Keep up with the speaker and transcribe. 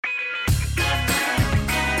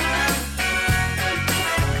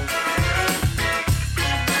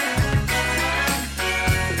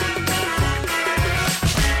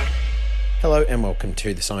Hello and welcome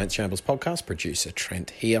to the Science Shambles podcast. Producer Trent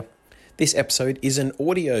here. This episode is an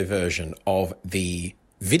audio version of the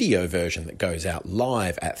video version that goes out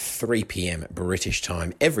live at 3 p.m. British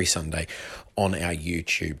time every Sunday on our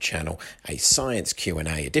YouTube channel. A science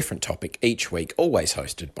Q&A, a different topic each week, always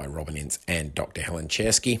hosted by Robin Ince and Dr. Helen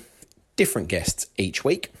Czerski. Different guests each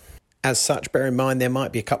week. As such, bear in mind there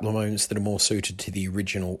might be a couple of moments that are more suited to the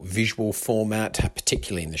original visual format,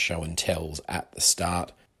 particularly in the show and tells at the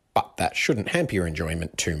start. But that shouldn't hamper your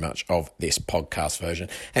enjoyment too much of this podcast version.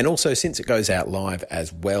 And also, since it goes out live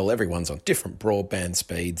as well, everyone's on different broadband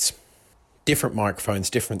speeds, different microphones,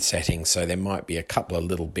 different settings, so there might be a couple of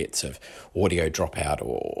little bits of audio dropout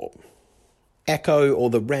or echo or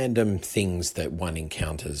the random things that one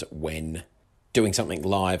encounters when doing something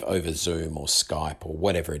live over Zoom or Skype or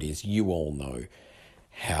whatever it is. You all know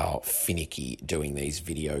how finicky doing these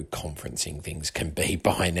video conferencing things can be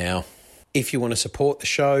by now. If you want to support the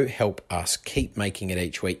show, help us keep making it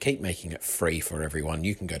each week, keep making it free for everyone,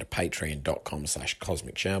 you can go to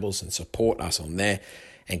patreon.com/cosmicshambles and support us on there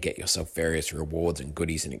and get yourself various rewards and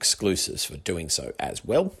goodies and exclusives for doing so as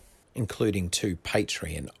well, including 2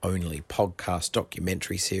 Patreon-only podcast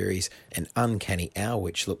documentary series, an Uncanny Hour,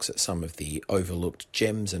 which looks at some of the overlooked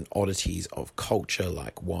gems and oddities of culture,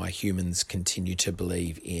 like why humans continue to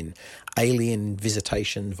believe in alien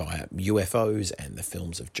visitation via UFOs, and the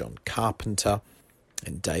films of John Carpenter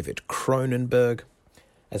and David Cronenberg,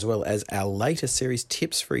 as well as our latest series,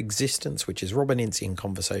 Tips for Existence, which is Robin Ince in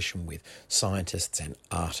conversation with scientists and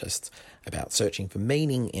artists about searching for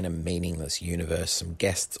meaning in a meaningless universe. Some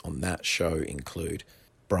guests on that show include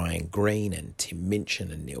Brian Greene and Tim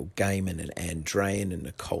Minchin and Neil Gaiman and Ann Drayan and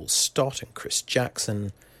Nicole Stott and Chris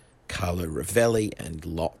Jackson, Carlo Rovelli, and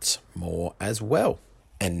lots more as well.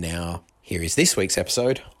 And now, here is this week's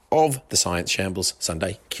episode of the Science Shambles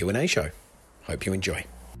Sunday Q&A show. Hope you enjoy.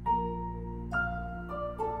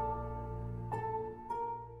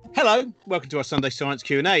 Hello, welcome to our Sunday Science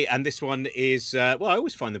Q&A, and this one is, I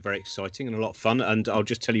always find them very exciting and a lot of fun, and I'll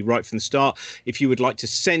just tell you right from the start, if you would like to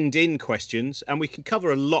send in questions, and we can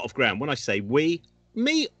cover a lot of ground. When I say we,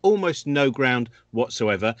 me, almost no ground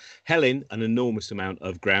whatsoever. Helen, an enormous amount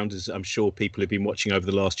of ground, as I'm sure people who've been watching over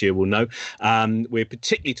the last year will know. We're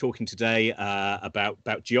particularly talking today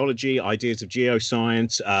about geology, ideas of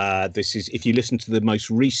geoscience. This is, if you listen to the most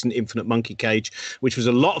recent Infinite Monkey Cage, which was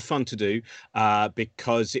a lot of fun to do,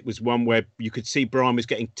 because it was one where you could see Brian was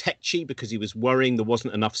getting tetchy because he was worrying there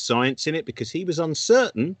wasn't enough science in it, because he was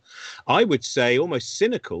uncertain, I would say almost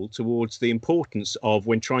cynical, towards the importance of,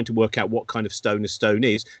 when trying to work out what kind of stone a stone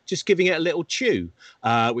is, just giving it a little chew,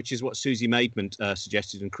 which is what Susie Maidment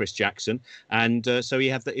suggested, and Chris Jackson. And so he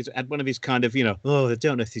had one of his kind of, I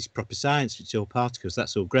don't know if this is proper science, it's all particles,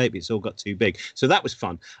 that's all great, but it's all got too big. So that was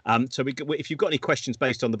fun. So if you've got any questions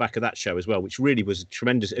based on the back of that show as well, which really was a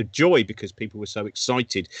tremendous joy because people were so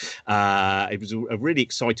excited. It was a really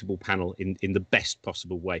excitable panel in the best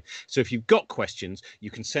possible way. So if you've got questions,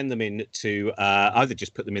 you can send them in to either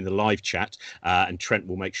just put them in the live chat, and Trent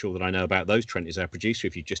will make sure that I know about those. Trent is our producer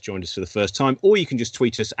if you've just joined us for the first time, or you can just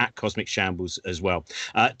tweet us at Cosmic Shambles as well.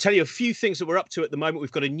 Tell you a few things that we're up to at the moment.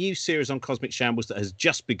 We've got a new series on Cosmic Shambles that has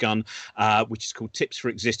just begun, which is called Tips for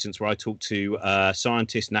Existence, where I talk to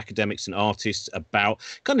scientists and academics and artists about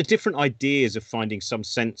kind of different ideas of finding some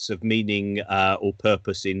sense of meaning or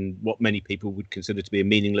purpose in what many people would consider to be a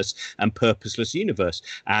meaningless and purposeless universe.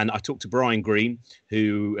 And I talked to Brian Greene,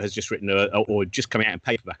 who has just written or just coming out in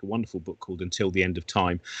paperback, a wonderful book called Until the End of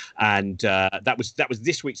Time. And that was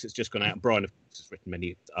this week's that's just gone out. Brian, of course, has written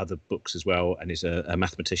many other books as well, and is a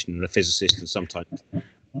mathematician and a physicist, and sometimes.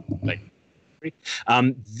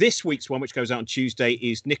 This week's one, which goes out on Tuesday,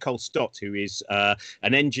 is Nicole Stott, who is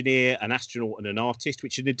an engineer, an astronaut, and an artist,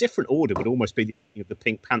 which in a different order would almost be the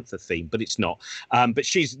Pink Panther theme, but it's not. But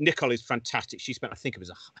Nicole is fantastic. She spent, I think it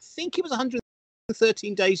was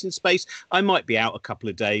 113 days in space. I might be out a couple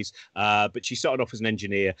of days, but she started off as an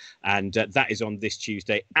engineer, and that is on this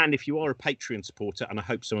Tuesday. And if you are a Patreon supporter, and I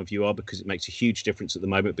hope some of you are, because it makes a huge difference at the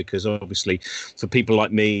moment, because obviously for people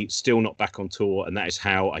like me, still not back on tour, and that is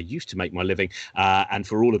how I used to make my living, and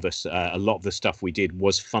for all of us, a lot of the stuff we did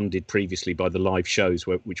was funded previously by the live shows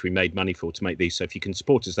which we made money for to make these. So if you can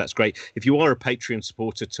support us, that's great. If you are a Patreon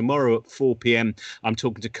supporter, tomorrow at 4 p.m. I'm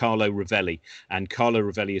talking to Carlo Rovelli, and Carlo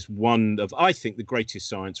Rovelli is one of, I think, the greatest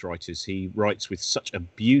science writers. He writes with such a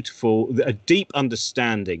deep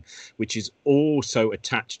understanding, which is also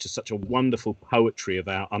attached to such a wonderful poetry of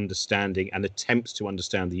our understanding and attempts to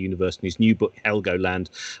understand the universe. And his new book, Helgoland,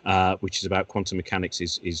 which is about quantum mechanics,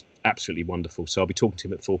 is absolutely wonderful. So I'll be talking to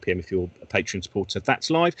him at 4 p.m. if you're a Patreon supporter. That's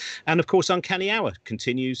live. And of course, Uncanny Hour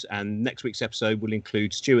continues. And next week's episode will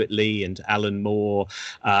include Stuart Lee and Alan Moore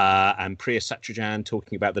and Priya Satrajan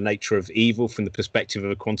talking about the nature of evil from the perspective of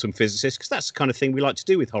a quantum physicist, because that's the kind of thing we like to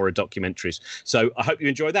do with horror documentaries. So I hope you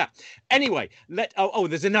enjoy that. Anyway,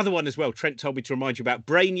 there's another one as well. Trent told me to remind you about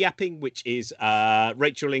Brain Yapping, which is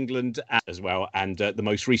Rachel England as well. And the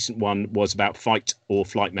most recent one was about fight or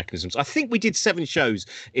flight mechanisms. I think we did 7 shows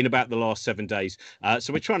in about the last 7 days.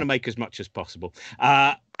 So we're trying to make as much as possible.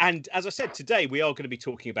 And as I said, today we are going to be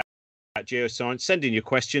talking about geoscience. Send in your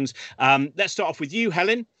questions. Let's start off with you,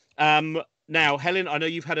 Helen. Now, Helen, I know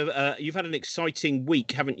you've had an exciting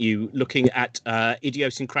week, haven't you, looking at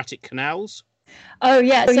idiosyncratic canals? Oh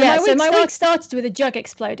yeah, so my week started with a jug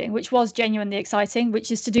exploding, which was genuinely exciting,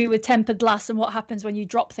 which is to do with tempered glass and what happens when you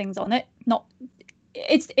drop things on it.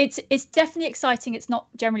 It's definitely exciting. It's not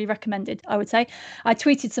generally recommended, I would say. I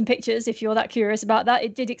tweeted some pictures if you're that curious about that.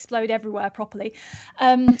 It did explode everywhere properly.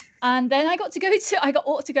 And then I got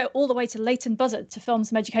to go all the way to Leighton Buzzard to film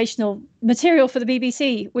some educational material for the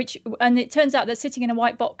BBC, and it turns out that sitting in a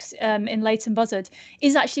white box in Leighton Buzzard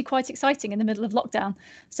is actually quite exciting in the middle of lockdown.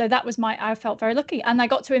 So that was I felt very lucky. And I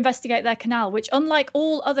got to investigate their canal, which, unlike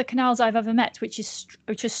all other canals I've ever met, which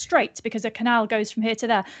is straight because a canal goes from here to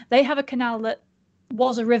there, they have a canal that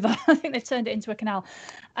was a river. I think they've turned it into a canal.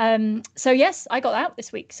 So yes, I got out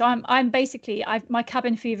this week. So I'm basically, my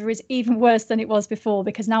cabin fever is even worse than it was before,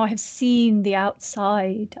 because now I have seen the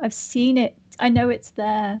outside. I've seen it. I know it's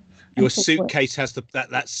there. Your suitcase has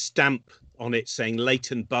that stamp on it saying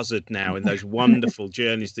Leighton Buzzard now, in those wonderful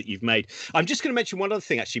journeys that you've made. I'm just going to mention one other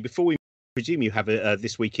thing, actually, before we presume you have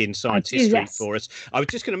This Week in Science History for us. I was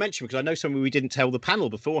just going to mention, because I know something we didn't tell the panel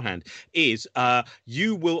beforehand, is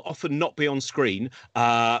you will often not be on screen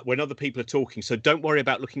when other people are talking, so don't worry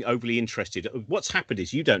about looking overly interested. What's happened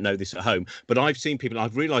is, you don't know this at home, but I've seen people,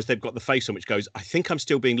 I've realised they've got the face on which goes, I think I'm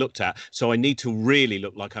still being looked at, so I need to really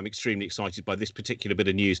look like I'm extremely excited by this particular bit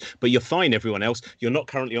of news. But you're fine, everyone else. You're not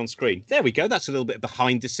currently on screen. There we go. That's a little bit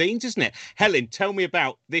behind the scenes, isn't it? Helen, tell me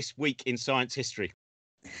about This Week in Science History.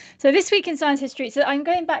 So this week in science history, so I'm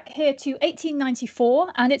going back here to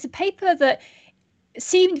 1894, and it's a paper that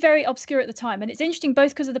seemed very obscure at the time, and it's interesting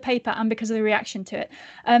both because of the paper and because of the reaction to it.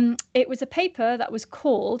 It was a paper that was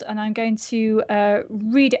called, and I'm going to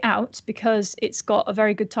read it out because it's got a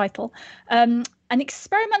very good title, an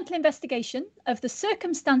experimental investigation of the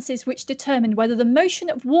circumstances which determine whether the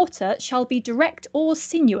motion of water shall be direct or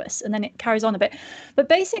sinuous, and then it carries on a bit. But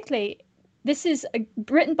basically, this is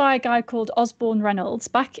written by a guy called Osborne Reynolds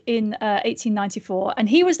back in 1894, and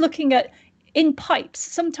he was looking at, in pipes,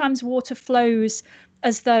 sometimes water flows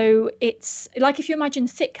as though it's like, if you imagine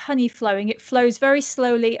thick honey flowing, it flows very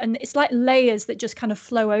slowly, and it's like layers that just kind of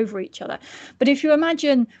flow over each other. But if you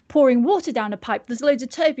imagine pouring water down a pipe, there's loads of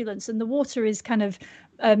turbulence, and the water is kind of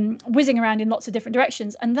whizzing around in lots of different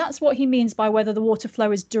directions. And that's what he means by whether the water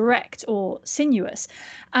flow is direct or sinuous.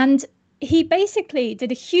 And he basically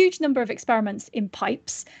did a huge number of experiments in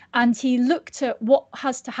pipes, and he looked at what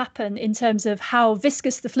has to happen in terms of how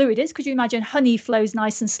viscous the fluid is. Because you imagine honey flows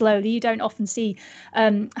nice and slowly. You don't often see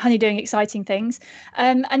honey doing exciting things.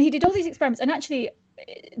 And he did all these experiments. And actually,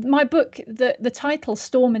 my book, the title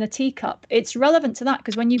Storm in a Teacup, it's relevant to that,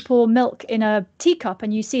 because when you pour milk in a teacup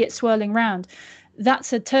and you see it swirling round,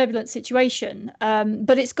 that's a turbulent situation,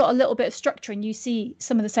 but it's got a little bit of structure, and you see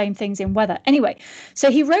some of the same things in weather. Anyway,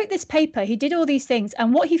 so he wrote this paper, he did all these things,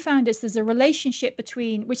 and what he found is there's a relationship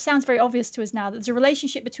between, which sounds very obvious to us now, there's a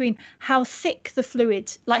relationship between how thick the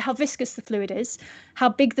fluid, like how viscous the fluid is, how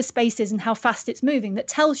big the space is, and how fast it's moving, that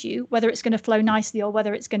tells you whether it's going to flow nicely or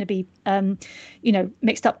whether it's going to be,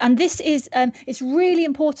 mixed up. And this is, it's really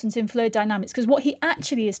important in fluid dynamics, because what he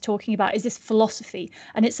actually is talking about is this philosophy,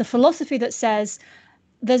 and it's a philosophy that says,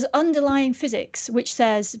 there's underlying physics which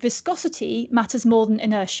says viscosity matters more than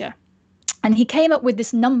inertia. And he came up with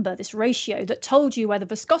this number, this ratio, that told you whether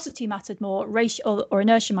viscosity mattered more, or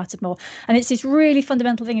inertia mattered more. And it's this really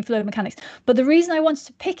fundamental thing in fluid mechanics. But the reason I wanted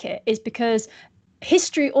to pick it is because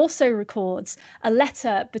history also records a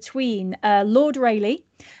letter between Lord Rayleigh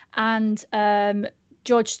and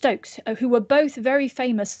George Stokes, who were both very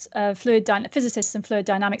famous physicists and fluid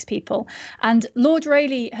dynamics people. And Lord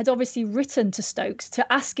Rayleigh had obviously written to Stokes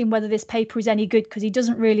to ask him whether this paper is any good, because he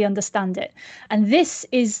doesn't really understand it. And this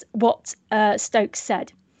is what Stokes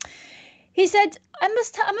said. He said, I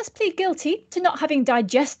must plead guilty to not having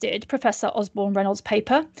digested Professor Osborne Reynolds'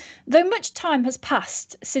 paper, though much time has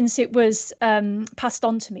passed since it was passed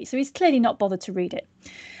on to me, so he's clearly not bothered to read it.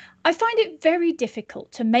 I find it very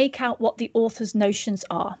difficult to make out what the author's notions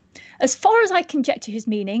are. As far as I conjecture his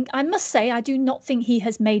meaning, I must say I do not think he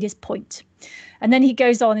has made his point. And then he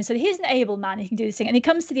goes on and said, here's an able man who can do this thing. And he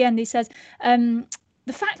comes to the end, he says,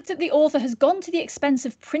 the fact that the author has gone to the expense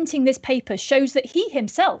of printing this paper shows that he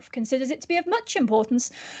himself considers it to be of much importance,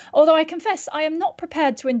 although I confess I am not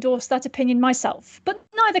prepared to endorse that opinion myself, but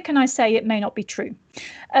neither can I say it may not be true.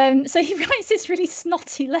 So he writes this really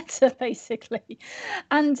snotty letter, basically.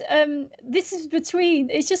 And this is between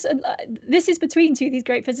two of these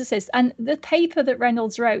great physicists. And the paper that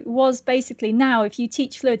Reynolds wrote was basically, now, if you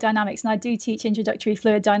teach fluid dynamics, and I do teach introductory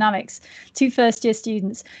fluid dynamics to first-year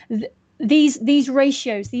students, these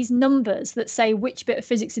ratios, these numbers that say which bit of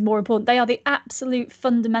physics is more important, they are the absolute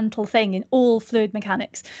fundamental thing in all fluid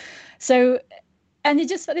mechanics. So, and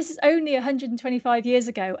this is only 125 years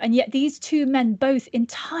ago, and yet these two men both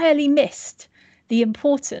entirely missed the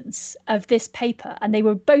importance of this paper, and they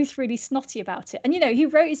were both really snotty about it. And he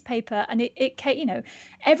wrote his paper, and it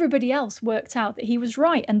everybody else worked out that he was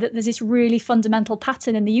right, and that there's this really fundamental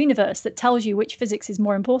pattern in the universe that tells you which physics is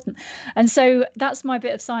more important. And so that's my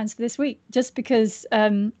bit of science for this week, just because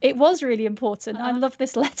it was really important. I love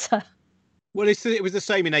this letter. Well, it was the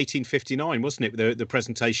same in 1859, wasn't it? The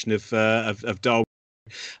presentation of Darwin,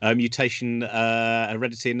 mutation,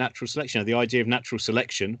 heredity, and natural selection. The idea of natural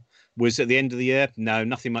selection was at the end of the year. No,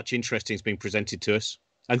 nothing much interesting has been presented to us.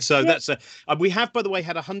 And so that's we have, by the way,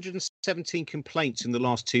 had 117 complaints in the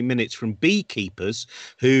last 2 minutes from beekeepers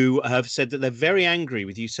who have said that they're very angry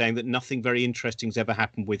with you saying that nothing very interesting has ever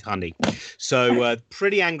happened with honey. So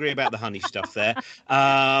pretty angry about the honey stuff there.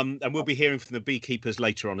 And we'll be hearing from the beekeepers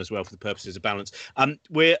later on as well for the purposes of balance.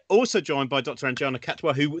 We're also joined by Dr. Anjana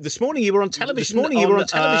Katwa, who this morning you were on television.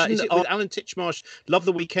 With Alan Titchmarsh, Love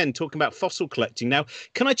the Weekend, talking about fossil collecting. Now,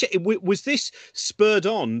 can I check, was this spurred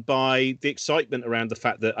on by the excitement around the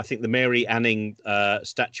fact that I think the Mary Anning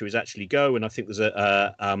statue is actually go, and I think there's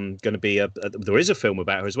going to be there is a film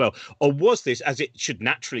about her as well, or was this, as it should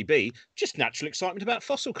naturally be, just natural excitement about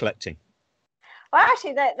fossil collecting? Well,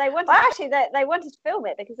 actually, they wanted to film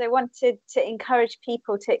it because they wanted to encourage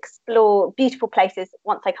people to explore beautiful places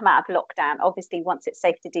once they come out of lockdown. Obviously, once it's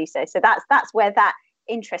safe to do so. So that's where that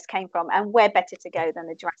interest came from, and where better to go than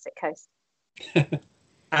the Jurassic Coast?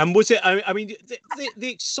 And was it? I mean,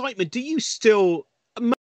 the excitement. Do you still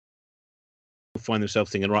find themselves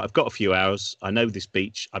thinking, right, I've got a few hours, I know this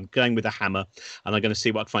beach, I'm going with a hammer and I'm going to see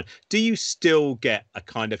what I can find? Do you still get a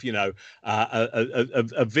kind of,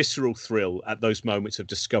 a visceral thrill at those moments of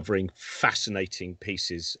discovering fascinating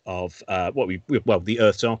pieces of the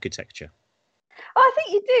Earth's architecture? Oh, I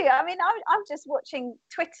think you do. I mean, I'm just watching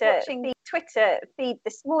Twitter feed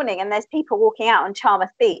this morning, and there's people walking out on Charmouth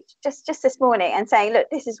Beach just this morning and saying, look,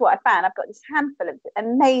 this is what I found. I've got this handful of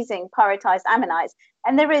amazing pyritized ammonites,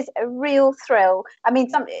 and there is a real thrill. I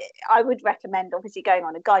mean, I would recommend obviously going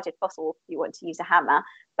on a guided fossil if you want to use a hammer,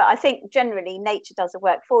 but I think generally nature does the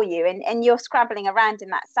work for you, and you're scrabbling around in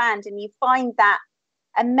that sand and you find that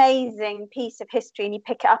amazing piece of history, and you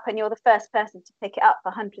pick it up, and you're the first person to pick it up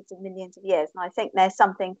for hundreds of millions of years. And I think there's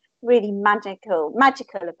something really magical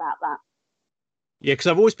about that. Yeah, because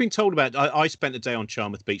I've always been told about. I spent a day on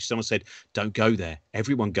Charmouth Beach. Someone said, "Don't go there.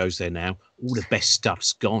 Everyone goes there now. All the best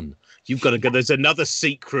stuff's gone. You've got to go. There's another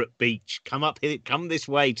secret beach. Come up here. Come this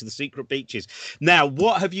way to the secret beaches." Now,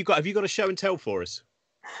 what have you got? Have you got a show and tell for us?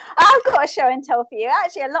 I've got a show and tell for you.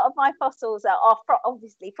 Actually, a lot of my fossils are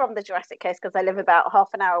obviously from the Jurassic Coast, because I live about half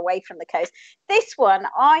an hour away from the coast. This one,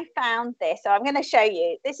 I found this, so I'm going to show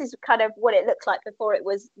you. This is kind of what it looked like before it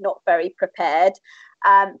was not very prepared.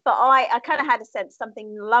 But I kind of had a sense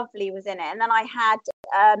something lovely was in it. And then I had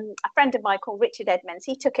a friend of mine called Richard Edmonds.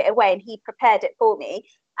 He took it away and he prepared it for me.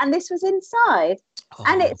 And this was inside. Oh,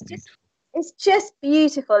 and it's just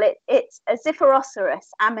beautiful. It's a Zipherosaurus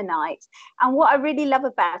ammonite. And what I really love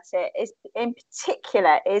about it is, in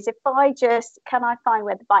particular, is can I find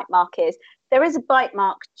where the bite mark is? There is a bite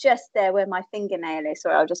mark just there where my fingernail is.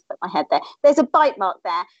 Sorry, I'll just put my head there. There's a bite mark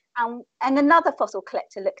there. And another fossil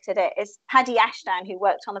collector looked at it, is Paddy Ashdown, who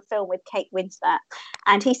worked on a film with Kate Winslet.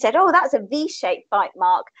 And he said, oh, that's a V-shaped bite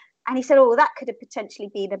mark. And he said, oh, that could have potentially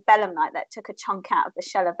been a belemnite that took a chunk out of the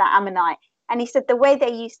shell of that ammonite. And he said the way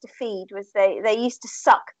they used to feed was they used to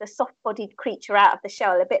suck the soft-bodied creature out of the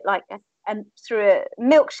shell, a bit like through a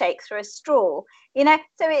milkshake through a straw, you know.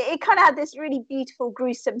 So it kind of had this really beautiful,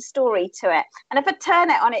 gruesome story to it. And if I turn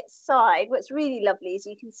it on its side, what's really lovely is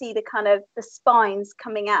you can see the kind of the spines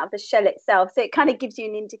coming out of the shell itself. So it kind of gives you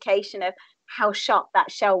an indication of how sharp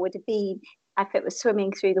that shell would have been if it was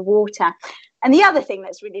swimming through the water. And the other thing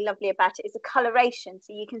that's really lovely about it is the coloration.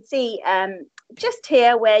 So you can see just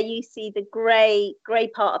here where you see the grey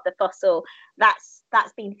part of the fossil,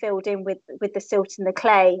 that's been filled in with the silt and the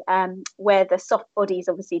clay, where the soft bodies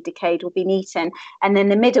obviously decayed or been eaten. And in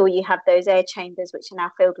the middle you have those air chambers which are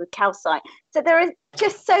now filled with calcite. So there are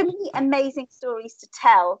just so many amazing stories to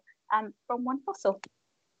tell from one fossil.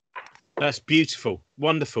 That's beautiful,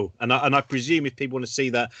 wonderful, and I presume if people want to see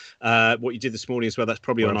that, what you did this morning as well, that's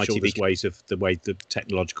probably on ITV's ways of the way the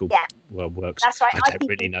technological world works. That's right. I don't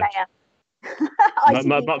really know.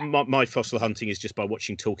 My fossil hunting is just by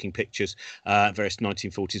watching talking pictures, various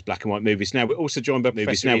 1940s black and white movies. Now we're also joined by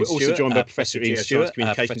Professor Ian Stewart,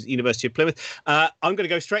 Communications at the University of Plymouth. I'm going to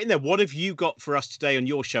go straight in there. What have you got for us today on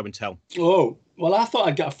your show and tell? Oh, well, I thought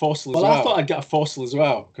I'd get a fossil as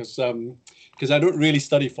well. Because I don't really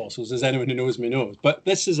study fossils, as anyone who knows me knows. But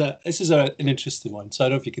this is an interesting one. So I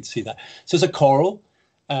don't know if you could see that. So it's a coral,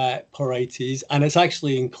 Poraites, and it's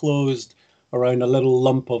actually enclosed around a little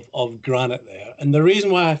lump of granite there. And the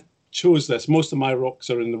reason why I chose this, most of my rocks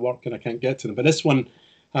are in the work and I can't get to them, but this one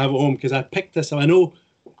I have at home because I picked this. I know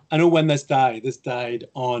when this died. This died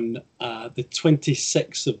on the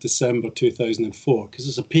 26th of December 2004, because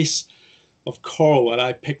it's a piece of coral that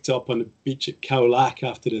I picked up on the beach at Cowlack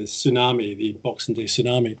after the tsunami, the Boxing Day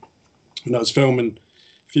tsunami, and I was filming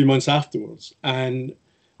a few months afterwards. And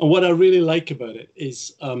what I really like about it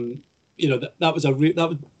is, that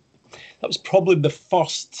was probably the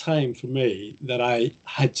first time for me that I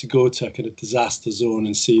had to go to a kind of disaster zone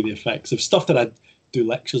and see the effects of stuff that I do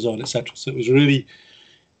lectures on, etc. So it was really,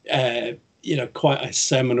 quite a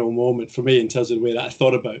seminal moment for me in terms of the way that I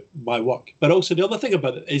thought about my work. But also the other thing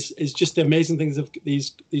about it is just the amazing things of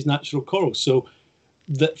these natural corals. So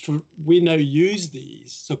we now use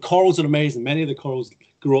these. So corals are amazing. Many of the corals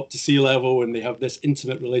grow up to sea level and they have this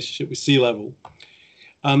intimate relationship with sea level.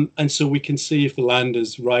 And so we can see if the land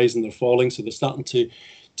is rising or falling. So they're starting to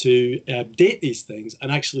date these things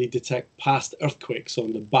and actually detect past earthquakes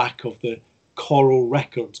on the back of the coral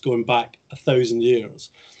records going back 1,000 years.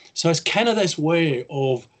 So it's kind of this way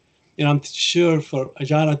of, I'm sure for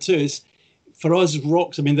Ajana too, is for us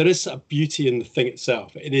rocks, I mean, there is a beauty in the thing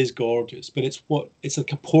itself. It is gorgeous, but it's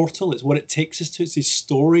like a portal. It's what it takes us to. It's these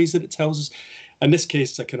stories that it tells us. In this case,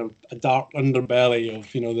 it's a kind of a dark underbelly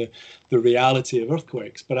of, the reality of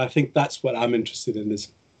earthquakes. But I think that's what I'm interested in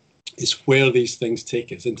is where these things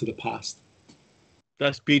take us into the past.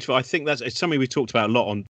 That's beautiful. I think it's something we talked about a lot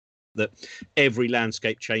on, that every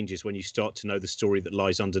landscape changes when you start to know the story that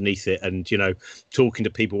lies underneath it. And, talking to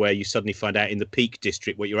people where you suddenly find out in the Peak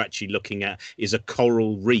District, what you're actually looking at is a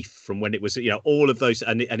coral reef from when it was, all of those.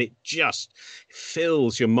 And it just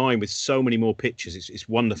fills your mind with so many more pictures. It's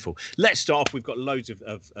wonderful. Let's start off. We've got loads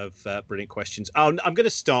of brilliant questions. I'm going to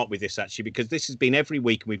start with this, actually, because this has been every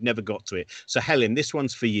week and we've never got to it. So, Helen, this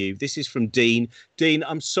one's for you. This is from Dean. Dean,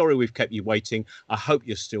 I'm sorry we've kept you waiting. I hope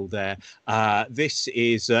you're still there. This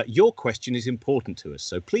is your question is important to us,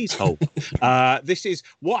 so please hold. This is,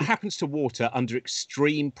 what happens to water under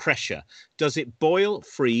extreme pressure? Does it boil,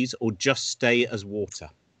 freeze, or just stay as water?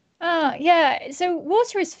 So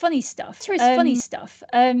water is funny stuff.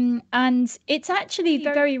 And it's actually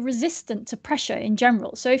very resistant to pressure in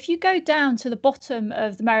general. So if you go down to the bottom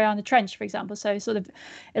of the Mariana Trench, for example, so sort of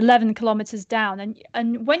 11 kilometers down,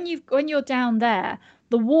 and when you're down there,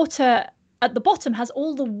 the water at the bottom has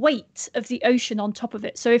all the weight of the ocean on top of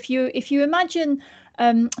it. So if you imagine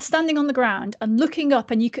standing on the ground and looking up,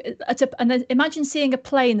 and then imagine seeing a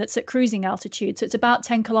plane that's at cruising altitude, so it's about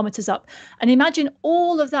 10 kilometers up, and imagine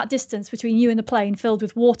all of that distance between you and the plane filled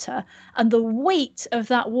with water, and the weight of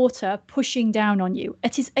that water pushing down on you.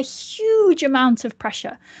 It is a huge amount of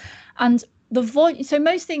pressure, and so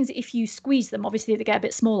most things, if you squeeze them, obviously they get a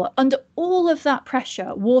bit smaller. Under all of that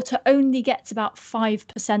pressure, water only gets about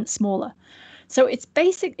 5% smaller. So it's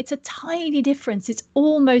a tiny difference. It's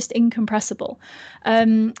almost incompressible.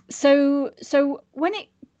 So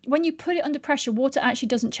when you put it under pressure, water actually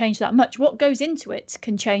doesn't change that much. What goes into it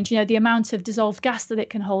can change. The amount of dissolved gas that it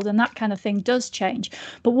can hold and that kind of thing does change.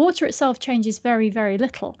 But water itself changes very, very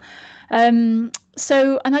little. And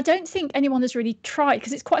I don't think anyone has really tried,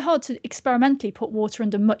 because it's quite hard to experimentally put water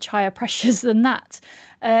under much higher pressures than that.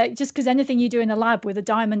 Just because anything you do in a lab with a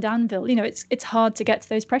diamond anvil, it's hard to get to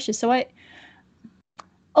those pressures. So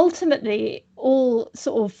ultimately all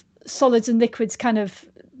sort of solids and liquids kind of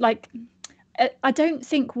like I don't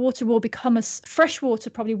think water will become fresh water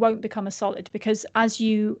probably won't become a solid, because as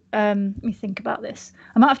you let me think about this.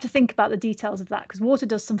 I might have to think about the details of that, because water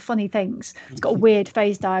does some funny things. It's got a weird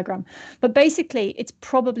phase diagram, but basically it's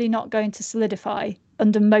probably not going to solidify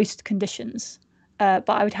under most conditions. But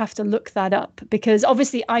I would have to look that up, because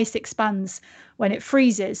obviously ice expands when it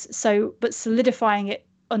freezes. So, but solidifying it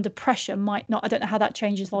under pressure might not. I don't know how that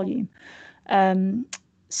changes volume.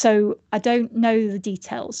 So I don't know the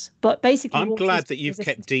details, but basically, I'm glad that you've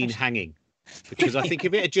kept Dean hanging, because I think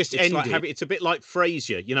if it had just ended, it's a bit like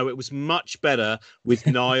Frasier. You know, it was much better with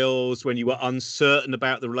Niles when you were uncertain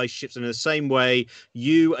about the relationships. And in the same way,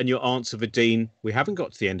 you and your answer for Dean, we haven't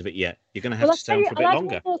got to the end of it yet. You're going to have to stay on for a bit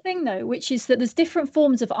longer. One more thing, though, which is that there's different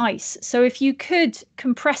forms of ice. So if you could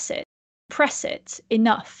press it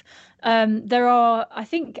enough, there are, I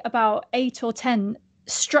think, about 8 or 10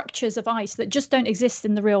 structures of ice that just don't exist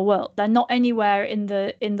in the real world. They're not anywhere in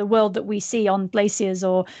the world that we see on glaciers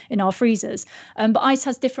or in our freezers. But ice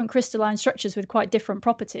has different crystalline structures with quite different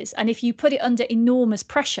properties. And if you put it under enormous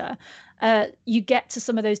pressure, you get to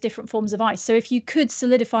some of those different forms of ice. So if you could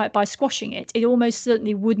solidify it by squashing it, it almost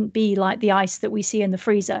certainly wouldn't be like the ice that we see in the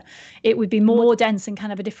freezer. It would be more dense and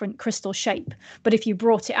kind of a different crystal shape. But if you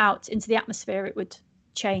brought it out into the atmosphere, it would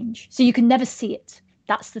change. So you can never see it.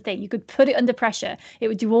 That's the thing. You could put it under pressure. It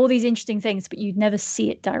would do all these interesting things, but you'd never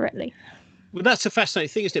see it directly. Well, that's a fascinating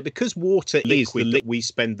thing, isn't it? Because water is the liquid we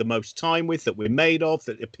spend the most time with, that we're made of,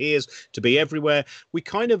 that appears to be everywhere. We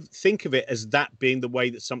kind of think of it as that being the way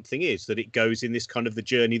that something is, that it goes in this kind of the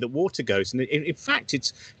journey that water goes. And in fact,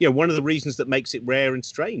 it's, you know, one of the reasons that makes it rare and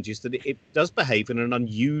strange is that it does behave in an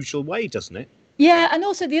unusual way, doesn't it? Yeah, and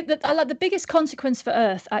also the biggest consequence for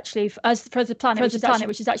Earth, actually, for the planet,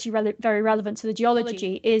 which is actually very relevant to the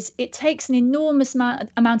geology, is it takes an enormous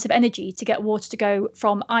amount of energy to get water to go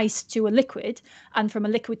from ice to a liquid and from a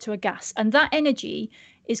liquid to a gas. And that energy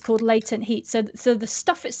is called latent heat. So the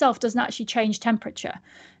stuff itself doesn't actually change temperature.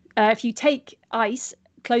 If you take ice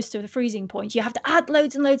close to the freezing point, you have to add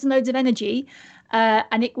loads and loads and loads of energy,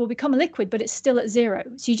 and it will become a liquid, but it's still at zero.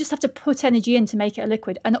 So you just have to put energy in to make it a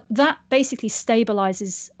liquid. And that basically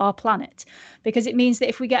stabilizes our planet, because it means that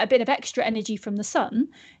if we get a bit of extra energy from the sun,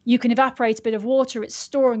 you can evaporate a bit of water. It's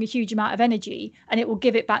storing a huge amount of energy, and it will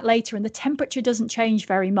give it back later. And the temperature doesn't change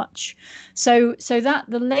very much. So that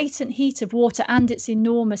the latent heat of water and its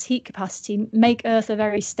enormous heat capacity make Earth a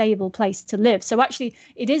very stable place to live. So actually,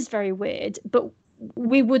 it is very weird, but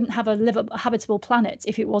we wouldn't have a habitable planet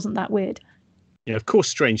if it wasn't that weird. Yeah, of course,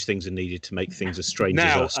 strange things are needed to make things as strange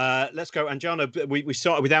as us. Let's go. Anjana, we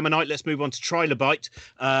started with ammonite. Let's move on to trilobite.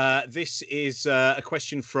 This is a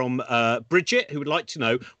question from Bridget, who would like to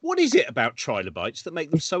know, what is it about trilobites that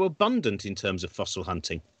make them so abundant in terms of fossil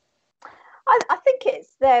hunting? I think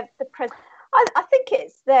it's the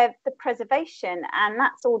preservation, and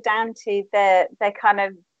that's all down to their kind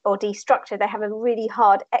of body structure. They have a really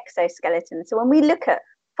hard exoskeleton. So when we look at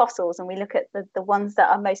fossils and we look at the ones that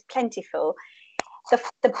are most plentiful,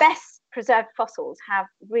 the best preserved fossils have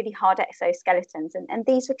really hard exoskeletons, and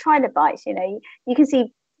these are trilobites. You know, you can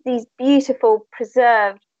see these beautiful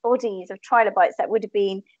preserved bodies of trilobites that would have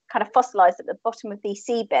been kind of fossilized at the bottom of these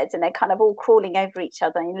seabeds, and they're kind of all crawling over each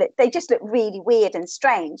other, and they just look really weird and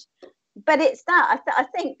strange. But it's that I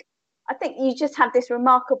think you just have this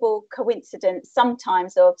remarkable coincidence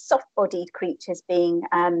sometimes of soft-bodied creatures being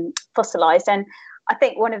fossilized. And I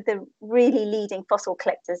think one of the really leading fossil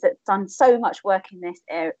collectors that's done so much work in this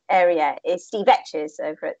area is Steve Etches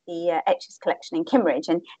over at the Etches collection in Kimmeridge.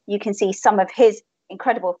 And you can see some of his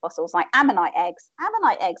incredible fossils like ammonite eggs.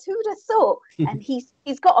 Ammonite eggs, who would have thought? And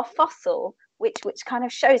he's got a fossil which kind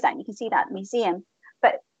of shows that. And you can see that at the museum.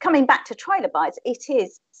 But coming back to trilobites, it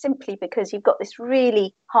is simply because you've got this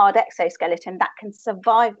really hard exoskeleton that can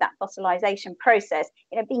survive that fossilization process,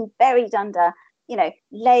 being buried under,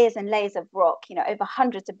 layers and layers of rock, over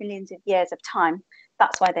hundreds of millions of years of time.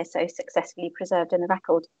 That's why they're so successfully preserved in the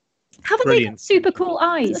record. Haven't they got super cool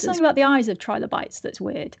eyes? There's something about the eyes of trilobites that's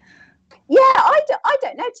weird. Yeah, I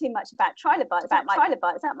don't know too much about trilobites.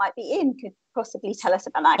 Trilobites, that might be Ian could possibly tell us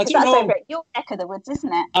about that, because that's over at your neck of the woods,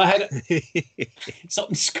 isn't it? I had it's up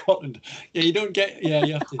in Scotland. Yeah, you don't get. Yeah,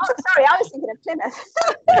 you have to. Oh, sorry, I was thinking of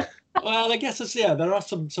Plymouth. Well, I guess there are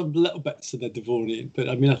some little bits of the Devonian, but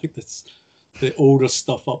I mean, I think that's the older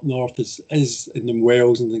stuff up north is in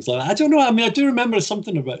Wales and things like that. I don't know. I mean, I do remember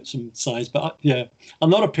something about some size, but I'm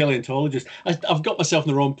not a paleontologist. I've got myself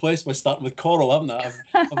in the wrong place by starting with coral, haven't I?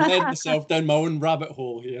 I've led myself down my own rabbit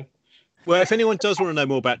hole here. Well, if anyone does want to know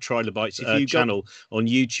more about trilobites, if you channel on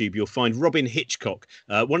YouTube, you'll find Robin Hitchcock,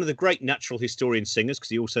 one of the great natural historian singers, because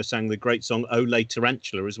he also sang the great song Ole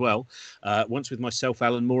Tarantula as well, once with myself,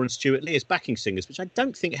 Alan Moore and Stuart Lee as backing singers, which I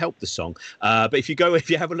don't think helped the song. But if you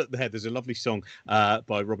have a look there's a lovely song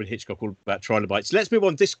by Robin Hitchcock all about trilobites. Let's move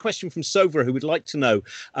on. This question from Sovra, who would like to know,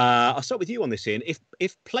 I'll start with you on this, Ian.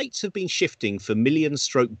 If plates have been shifting for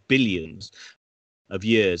millions/billions of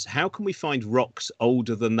years, how can we find rocks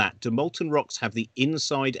older than that? Do molten rocks have the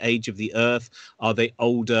inside age of the Earth? Are they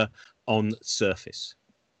older on surface?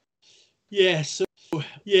 So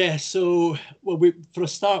well, for a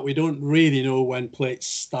start, we don't really know when plates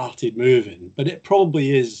started moving, but it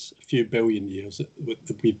probably is a few billion years that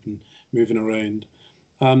we've been moving around.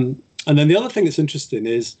 And then the other thing that's interesting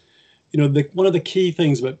is, one of the key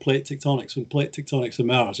things about plate tectonics, when plate tectonics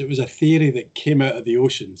emerged, it was a theory that came out of the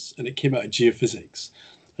oceans and it came out of geophysics.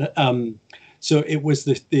 So it was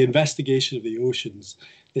the investigation of the oceans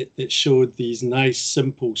that showed these nice,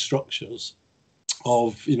 simple structures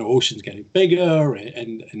of oceans getting bigger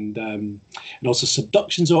and also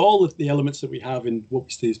subduction, so all of the elements that we have in what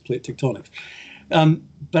we see as plate tectonics.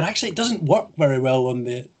 But actually, it doesn't work very well on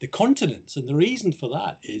the continents, and the reason for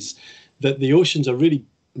that is that the oceans are really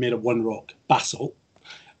made of one rock, basalt,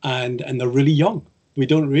 and they're really young. We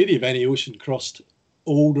don't really have any ocean crust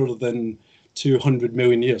older than 200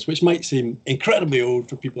 million years, which might seem incredibly old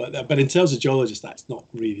for people like that, but in terms of geologists, that's not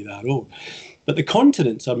really that old. But the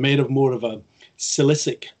continents are made of more of a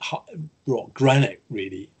silicic rock, granite,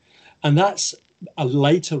 really, and that's a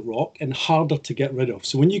lighter rock and harder to get rid of.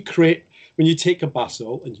 So when you take a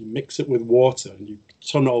basalt and you mix it with water and you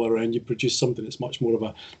turn it all around, you produce something that's much more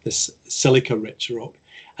of this silica-rich rock.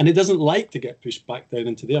 And it doesn't like to get pushed back down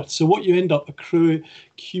into the earth. So what you end up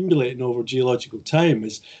accumulating over geological time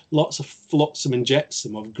is lots of flotsam and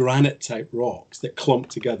jetsam of granite-type rocks that clump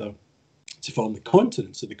together to form the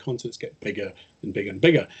continents. So the continents get bigger and bigger and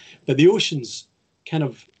bigger. But the oceans kind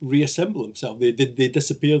of reassemble themselves. They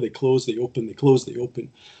disappear, they close, they open, they close, they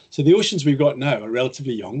open. So the oceans we've got now are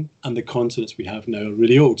relatively young, and the continents we have now are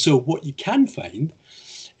really old. So what you can find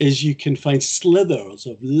is you can find slithers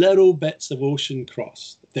of little bits of ocean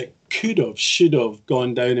crust that should have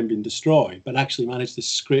gone down and been destroyed, but actually managed to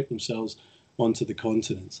scrape themselves onto the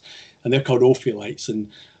continents. And they're called ophiolites, and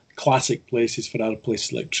classic places for other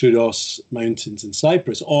places like Troodos Mountains in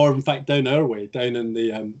Cyprus, or in fact down our way, down in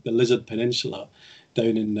the Lizard Peninsula,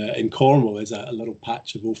 down in Cornwall is a little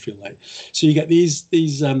patch of ophiolite. So you get these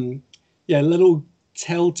little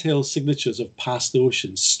telltale signatures of past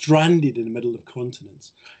oceans stranded in the middle of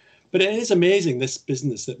continents. But it is amazing, this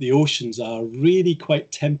business, that the oceans are really quite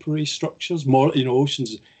temporary structures, more,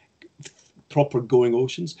 oceans, proper going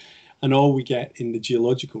oceans. And all we get in the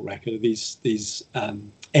geological record are these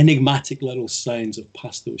enigmatic little signs of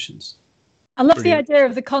past oceans. I love the idea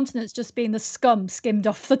of the continents just being the scum skimmed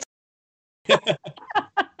off the top.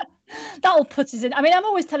 That'll put us in. I mean, I'm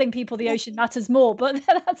always telling people the ocean matters more, but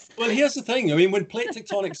that's... Well, here's the thing. I mean, when plate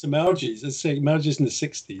tectonics emerges in the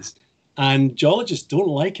 60s, and geologists don't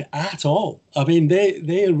like it at all. I mean,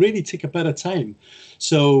 they really take a bit of time.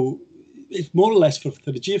 So it's more or less for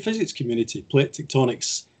the geophysics community, plate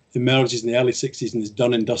tectonics emerges in the early 60s and is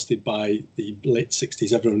done and dusted by the late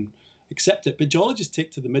 60s. Everyone accept it. But geologists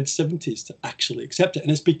take to the mid-70s to actually accept it.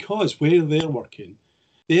 And it's because where they're working,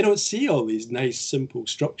 they don't see all these nice, simple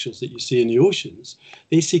structures that you see in the oceans.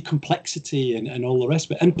 They see complexity and all the rest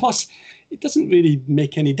of it. And plus, it doesn't really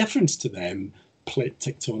make any difference to them, plate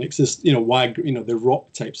tectonics. Is, why, the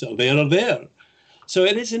rock types that are there. So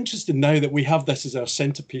it is interesting now that we have this as our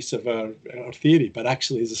centerpiece of our theory, but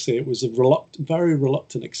actually, as I say, it was a very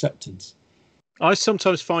reluctant acceptance. I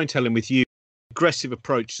sometimes find, Helen, with you, aggressive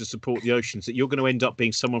approach to support the oceans, that you're going to end up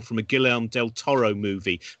being someone from a Guillermo del Toro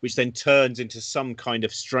movie, which then turns into some kind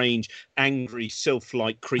of strange, angry,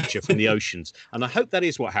 sylph-like creature from the oceans. And I hope that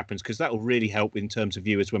is what happens, because that will really help in terms of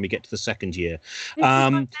viewers when we get to the second year. This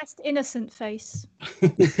is my best innocent face.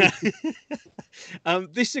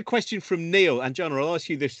 This is a question from Neil, and John, I'll ask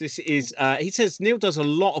you this. This is he says Neil does a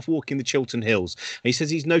lot of walking the Chiltern Hills. And he says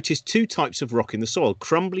he's noticed two types of rock in the soil: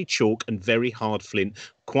 crumbly chalk and very hard flint,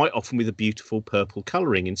 quite often with a beautiful purple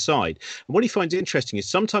colouring inside. And what he finds interesting is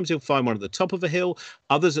sometimes he'll find one at the top of a hill,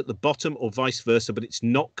 others at the bottom, or vice versa, but it's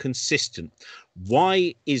not consistent.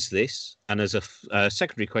 Why is this? And as a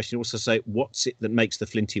secondary question, also say, what's it that makes the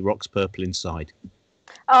flinty rocks purple inside?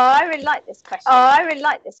 Oh, I really like this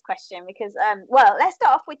question. Because, well, let's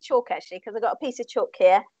start off with chalk, actually, because I've got a piece of chalk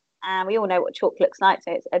here, and we all know what chalk looks like.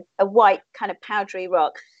 So it's a white kind of powdery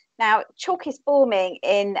rock. Now, chalk is forming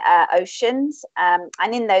in oceans, and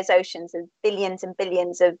in those oceans, there's billions and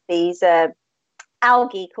billions of these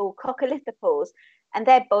algae called coccolithophores, and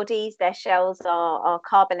their bodies, their shells are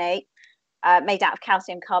carbonate, made out of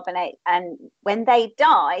calcium carbonate. And when they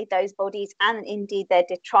die, those bodies and indeed their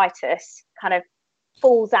detritus kind of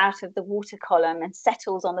falls out of the water column and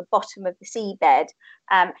settles on the bottom of the seabed.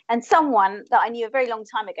 And someone that I knew a very long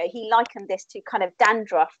time ago, he likened this to kind of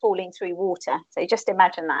dandruff falling through water. So just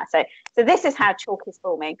imagine that. So this is how chalk is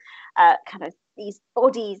forming, kind of these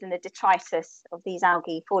bodies and the detritus of these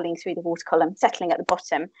algae falling through the water column, settling at the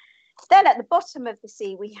bottom. Then at the bottom of the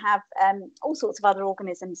sea, we have all sorts of other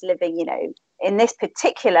organisms living. In this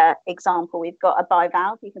particular example, we've got a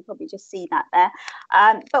bivalve. You can probably just see that there.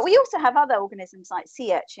 But we also have other organisms like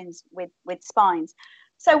sea urchins with spines.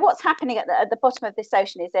 So what's happening at the bottom of this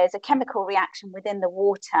ocean is there's a chemical reaction within the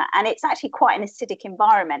water, and it's actually quite an acidic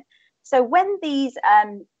environment. So when these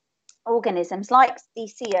organisms, like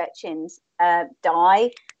these sea urchins,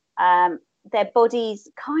 die, their bodies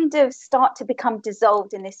kind of start to become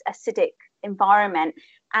dissolved in this acidic environment,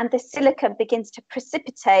 and the silica begins to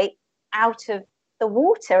precipitate out of the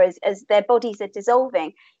water as their bodies are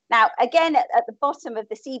dissolving. Now, again, at the bottom of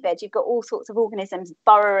the seabed, you've got all sorts of organisms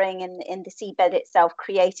burrowing in the seabed itself,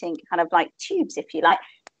 creating kind of like tubes, if you like.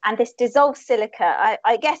 And this dissolved silica,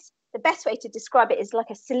 I guess the best way to describe it is like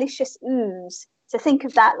a silicious ooze. So think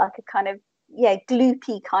of that like a kind of,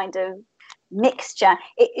 gloopy kind of mixture.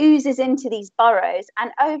 It oozes into these burrows,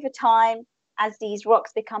 and over time, as these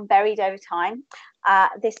rocks become buried over time,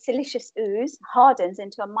 this silicious ooze hardens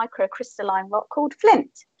into a microcrystalline rock called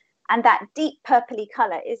flint, and that deep purpley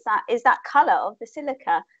color is that color of the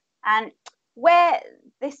silica. And where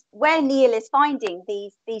Neil is finding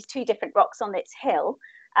these two different rocks on its hill,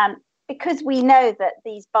 because we know that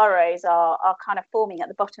these burrows are kind of forming at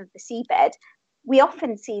the bottom of the seabed, we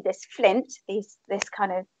often see this flint, this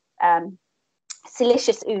kind of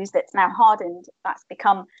silicious ooze that's now hardened, that's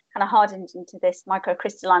become kind of hardened into this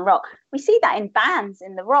microcrystalline rock. We see that in bands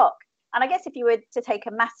in the rock. And I guess if you were to take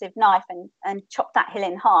a massive knife and chop that hill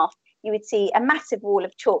in half, you would see a massive wall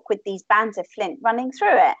of chalk with these bands of flint running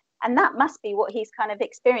through it. And that must be what he's kind of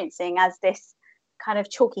experiencing as this kind of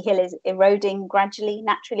chalky hill is eroding gradually,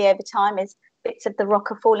 naturally over time, as bits of the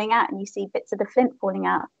rock are falling out, and you see bits of the flint falling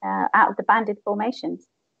out of the banded formations.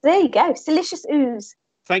 There you go, silicious ooze.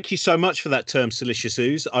 Thank you so much for that term, silicious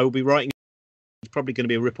ooze. I will be writing. It's probably going to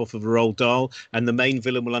be a rip-off of Roald Dahl, and the main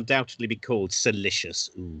villain will undoubtedly be called Silicious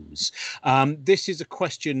Ooze. This is a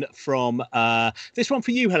question from this one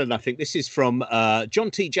for you, Helen. I think this is from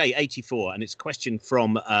John TJ 84, and it's a question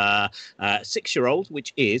from 6-year-old,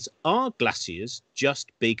 which is: are glaciers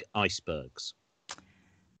just big icebergs?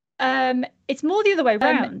 It's more the other way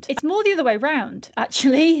round.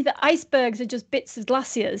 Actually, the icebergs are just bits of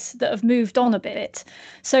glaciers that have moved on a bit.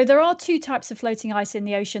 So there are two types of floating ice in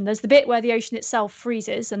the ocean. There's the bit where the ocean itself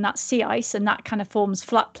freezes, and that's sea ice, and that kind of forms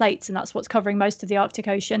flat plates, and that's what's covering most of the Arctic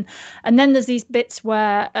Ocean. And then there's these bits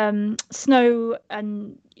where snow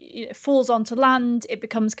and it falls onto land, it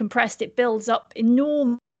becomes compressed, it builds up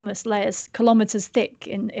enormous layers, kilometers thick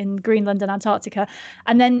in Greenland and Antarctica,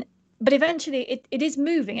 but eventually it is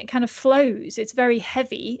moving. It kind of flows. It's very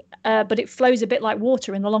heavy, but it flows a bit like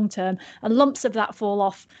water in the long term, and lumps of that fall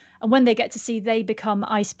off. And when they get to sea, they become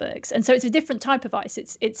icebergs. And so it's a different type of ice.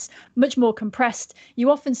 It's much more compressed. You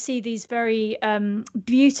often see these very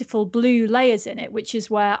beautiful blue layers in it, which is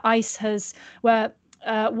where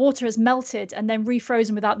water has melted and then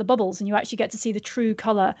refrozen without the bubbles, and you actually get to see the true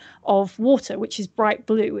color of water, which is bright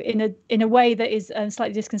blue in a way that is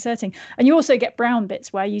slightly disconcerting. And you also get brown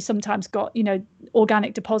bits where you sometimes got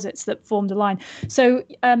organic deposits that formed a line. So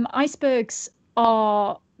icebergs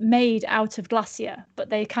are made out of glacier, but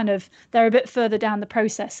they're a bit further down the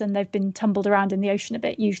process, and they've been tumbled around in the ocean a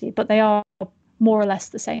bit usually, but they are more or less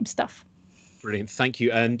the same stuff. Brilliant, thank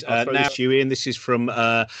you. And now you, Ian, this is from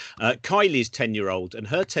Kylie's 10-year-old, and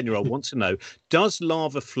her 10-year-old wants to know: does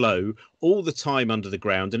lava flow all the time under the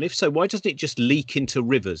ground? And if so, why doesn't it just leak into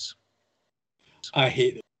rivers? I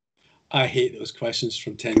hate those questions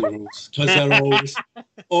from 10-year-olds, because they're always,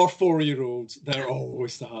 or 4-year-olds, they're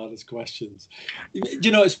always the hardest questions.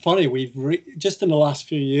 It's funny, we've just in the last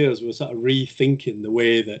few years, we're sort of rethinking the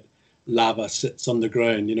way that lava sits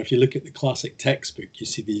underground. If you look at the classic textbook, you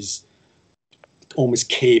see these almost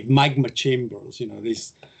cave magma chambers,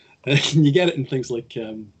 these you get it in things like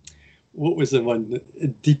what was the one,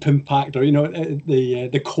 Deep Impact, or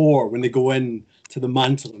the core, when they go in to the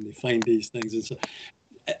mantle and they find these things.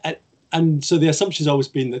 And so the assumption's always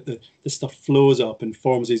been that the stuff flows up and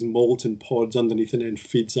forms these molten pods underneath and then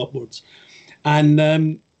feeds upwards. And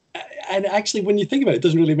actually, when you think about it, it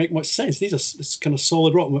doesn't really make much sense. These are this kind of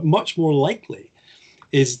solid rock. But much more likely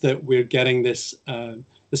is that we're getting this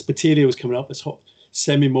material is coming up, this hot,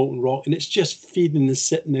 semi-molten rock, and it's just feeding and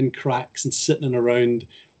sitting in cracks and sitting around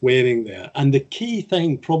wearing there. And the key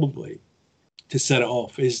thing probably to set it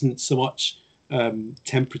off isn't so much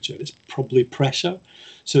temperature, it's probably pressure.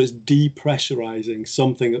 So it's depressurizing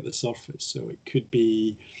something at the surface. So it could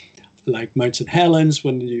be like Mount St. Helens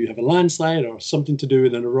when you have a landslide, or something to do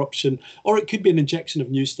with an eruption, or it could be an injection of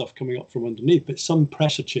new stuff coming up from underneath, but some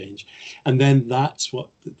pressure change, and then that's what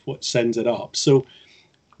sends it up. So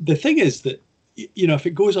the thing is that, you know, if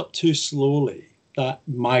it goes up too slowly, that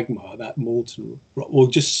magma, that molten rock, will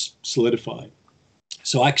just solidify.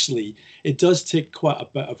 So actually, it does take quite a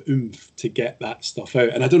bit of oomph to get that stuff out.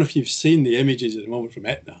 And I don't know if you've seen the images at the moment from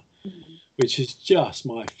Etna, which is just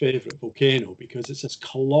my favourite volcano, because it's this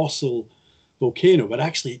colossal volcano, but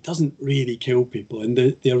actually it doesn't really kill people. And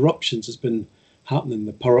the eruptions has been happening,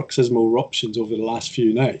 the paroxysmal eruptions over the last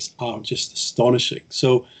few nights are just astonishing.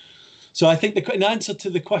 So I think in answer to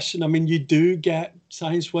the question, I mean, you do get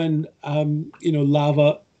signs when,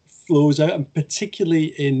 lava flows out, and particularly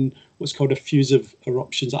in what's called effusive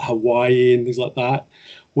eruptions at Hawaii and things like that,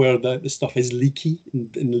 where the stuff is leaky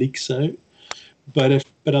and leaks out. But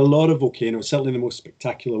a lot of volcanoes, certainly the most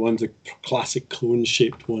spectacular ones, the classic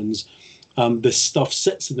cone-shaped ones, this stuff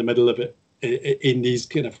sits in the middle of it in these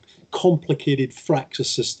kind of complicated fracture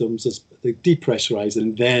systems as they depressurize,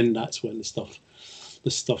 and then that's when the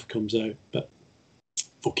stuff comes out. But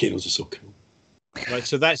volcanoes are so cool. Right,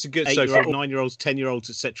 so that's a good. 8-year-old, 9-year-olds, 10-year-olds,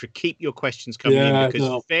 etc. Keep your questions coming in,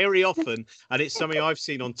 because very often, and it's something I've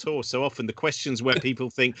seen on tour so often, the questions where people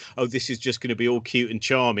think, "Oh, this is just going to be all cute and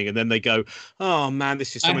charming," and then they go, "Oh man,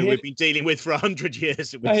 this is something we've been dealing with for 100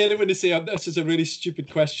 years." I hate it when they say, "Oh, this is a really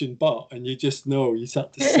stupid question," and you just know you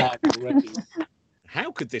start to sag already. How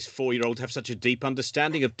could this 4-year-old have such a deep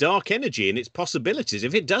understanding of dark energy and its possibilities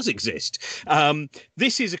if it does exist?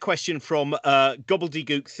 This is a question from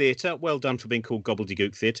Gobbledygook Theatre. Well done for being called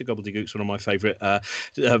Gobbledygook Theatre. Gobbledygook's one of my favourite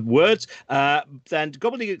words. And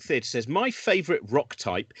Gobbledygook Theatre says, my favourite rock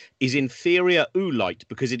type is inferior oolite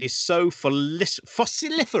because it is so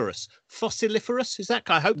fossiliferous. Fossiliferous, is that?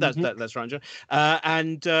 I hope that's right, John.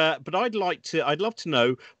 But I'd love to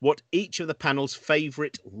know what each of the panel's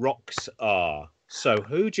favourite rocks are. So,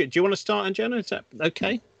 do you want to start, Angela? Is that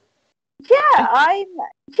okay? I'm.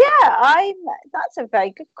 That's a very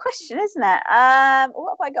good question, isn't it? What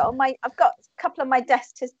have I got on my? I've got a couple on my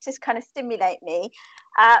desk to just kind of stimulate me.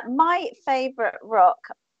 My favourite rock.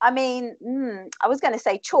 I mean, I was going to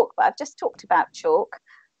say chalk, but I've just talked about chalk.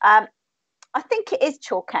 I think it is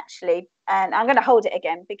chalk actually, and I'm going to hold it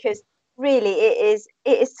again because really it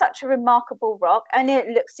is such a remarkable rock, and it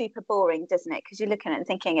looks super boring, doesn't it? Because you're looking at it and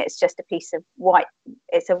thinking it's just a piece of white,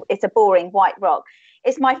 it's a boring white rock.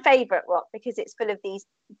 It's my favorite rock because it's full of these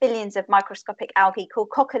billions of microscopic algae called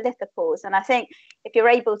coccolithophores, and I think if you're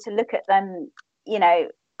able to look at them, you know,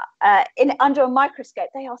 under a microscope,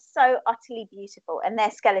 they are so utterly beautiful, and their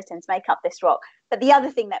skeletons make up this rock. But the other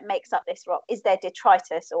thing that makes up this rock is their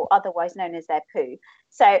detritus, or otherwise known as their poo.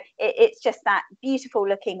 So it's just that beautiful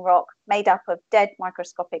looking rock made up of dead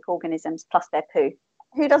microscopic organisms plus their poo.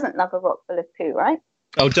 Who doesn't love a rock full of poo, right?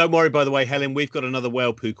 Oh, don't worry, by the way, Helen, we've got another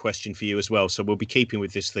whale poo question for you as well. So we'll be keeping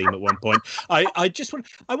with this theme at one point. I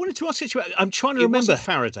wanted to ask you, I'm trying to remember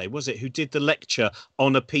Faraday, was it, who did the lecture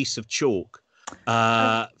on a piece of chalk?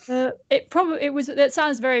 That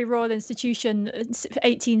sounds very Royal Institution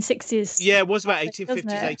 1860s. Yeah, it was about 1850s,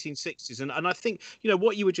 1860s, and I think, you know,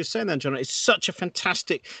 what you were just saying then, John, is such a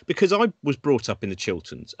fantastic, because I was brought up in the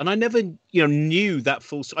Chilterns and I never, you know, knew that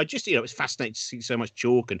full. I just, you know, it's fascinating to see so much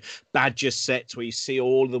chalk and badger sets where you see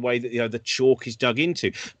all the way that, you know, the chalk is dug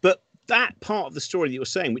into, but that part of the story that you're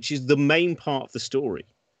saying, which is the main part of the story.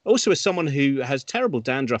 Also, as someone who has terrible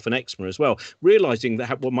dandruff and eczema as well, realising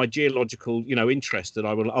that what my geological, you know, interest that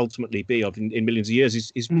I will ultimately be of in millions of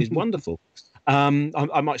years is wonderful. I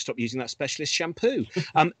might stop using that specialist shampoo.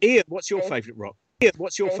 Ian, what's your favourite rock?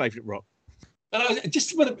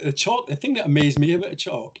 Just about the chalk, the thing that amazed me about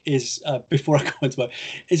chalk is, before I go into it,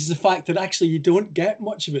 is the fact that actually you don't get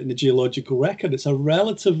much of it in the geological record. It's a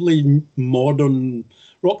relatively modern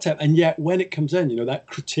rock type, and yet when it comes in, you know, that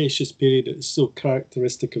Cretaceous period is so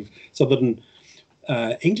characteristic of southern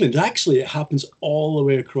England. Actually, it happens all the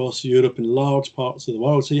way across Europe and large parts of the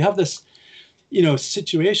world. So you have this, you know,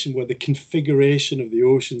 situation where the configuration of the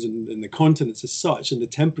oceans and the continents is such, and the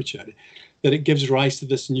temperature, that it gives rise to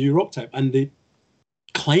this new rock type, and the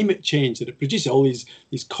climate change that it produces, all these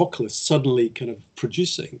coccoliths suddenly kind of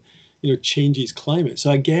producing, you know, changes climate.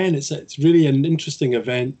 So again, it's really an interesting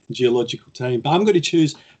event in geological time. But I'm going to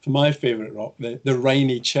choose for my favourite rock, the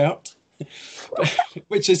Rhynie Chert,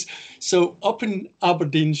 which is, so up in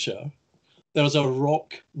Aberdeenshire, there was a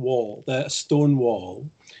rock wall, a stone wall,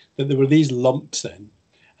 that there were these lumps in,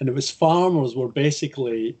 and it was farmers were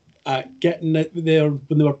basically getting it there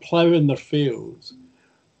when they were ploughing their fields.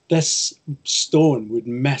 This stone would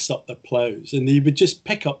mess up their ploughs, and they would just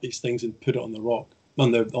pick up these things and put it on the rock,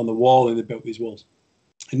 on the wall, and they built these walls.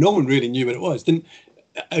 And no one really knew what it was. Didn't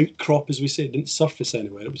outcrop, as we say, it didn't surface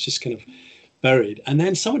anywhere. It was just kind of buried. And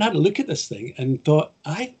then someone had a look at this thing and thought,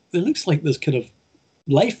 it looks like there's kind of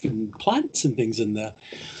life and plants and things in there.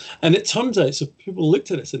 And it turns out, so people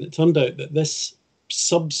looked at this, and it turned out that this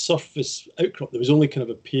subsurface outcrop that was only kind of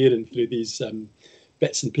appearing through these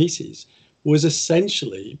bits and pieces was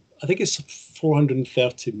essentially, I think it's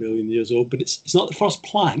 430 million years old, but it's not the first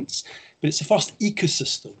plants, but it's the first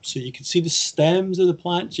ecosystem. So you can see the stems of the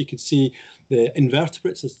plants, you can see the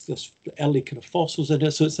invertebrates, there's early kind of fossils in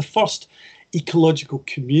it. So it's the first ecological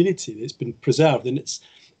community that's been preserved. And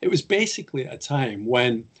it was basically at a time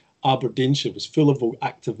when Aberdeenshire was full of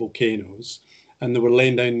active volcanoes, and they were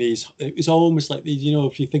laying down these, it was almost like these,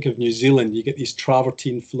 if you think of New Zealand, you get these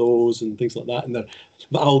travertine flows and things like that, and they're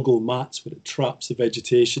the algal mats where it traps the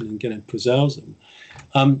vegetation and kind of preserves them.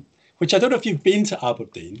 Which I don't know if you've been to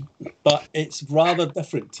Aberdeen, but it's rather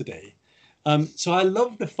different today. So I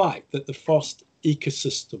love the fact that the first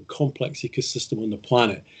complex ecosystem on the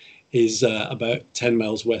planet is about 10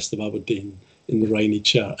 miles west of Aberdeen in the Rhynie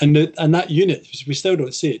Chert. And that unit, we still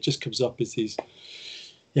don't see it, just comes up as these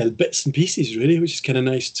bits and pieces, really, which is kind of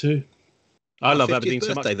nice too. I love Aberdeen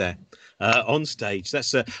so much. There. On stage.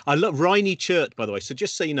 That's I love Rhynie Chert, by the way. So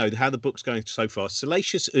just so you know how the book's going so far,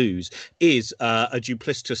 Salacious Ooze is a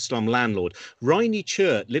duplicitous slum landlord. Rhynie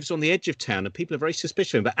Chert lives on the edge of town, and people are very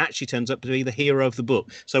suspicious of him, but actually turns up to be the hero of the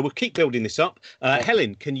book. So we'll keep building this up.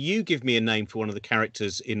 Helen, can you give me a name for one of the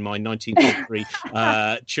characters in my 19th century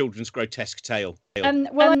children's grotesque tale?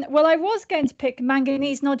 Well, I was going to pick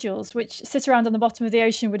manganese nodules, which sit around on the bottom of the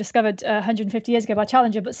ocean, were discovered 150 years ago by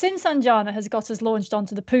Challenger. But since Sanjana has got us launched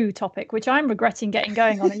onto the poo topic, which I'm regretting getting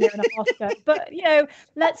going on a year and a half ago, but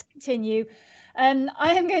let's continue.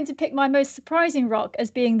 I am going to pick my most surprising rock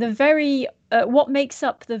as being the very what makes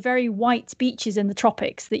up the very white beaches in the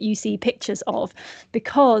tropics that you see pictures of,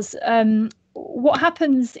 because what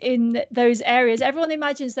happens in those areas, everyone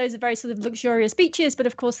imagines those are very sort of luxurious beaches, but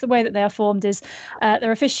of course the way that they are formed is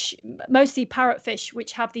there are fish, mostly parrotfish,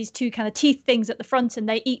 which have these two kind of teeth things at the front, and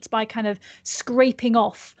they eat by kind of scraping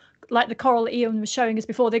off, like the coral that Ian was showing us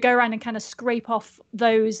before. They go around and kind of scrape off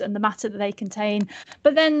those and the matter that they contain.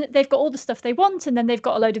 But then they've got all the stuff they want, and then they've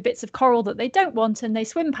got a load of bits of coral that they don't want, and they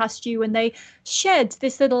swim past you and they shed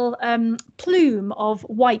this little plume of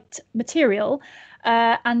white material.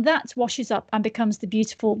 And that washes up and becomes the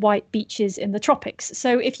beautiful white beaches in the tropics.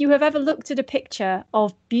 So if you have ever looked at a picture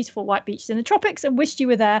of beautiful white beaches in the tropics and wished you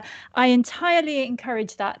were there, I entirely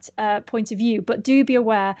encourage that point of view. But do be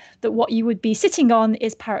aware that what you would be sitting on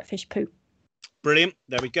is parrotfish poo. Brilliant.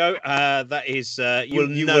 There we go. That is, you'll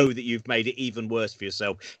know that you've made it even worse for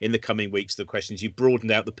yourself in the coming weeks. The questions, you've broadened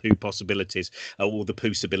out the poo possibilities, or the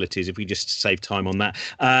poosibilities, if we just save time on that.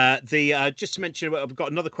 Just to mention, I've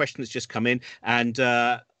got another question that's just come in, and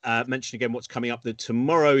mention again what's coming up. That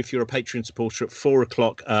tomorrow, if you're a Patreon supporter at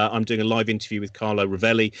 4:00, I'm doing a live interview with Carlo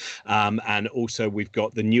Rovelli, and also we've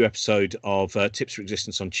got the new episode of Tips for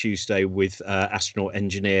Existence on Tuesday with astronaut,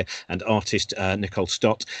 engineer and artist Nicole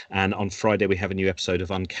Stott, and on Friday we have a new episode of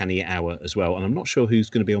Uncanny Hour as well. And I'm not sure who's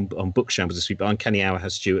going to be on Book Shambles this week, but Uncanny Hour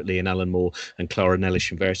has Stuart Lee and Alan Moore and Clara Nellish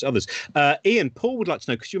and various others. Ian, Paul would like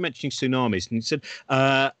to know, because you're mentioning tsunamis, and he said,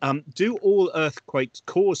 do all earthquakes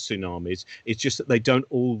cause tsunamis? It's just that they don't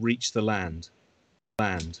all reach the land.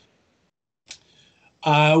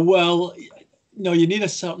 Well, no, you need a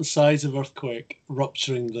certain size of earthquake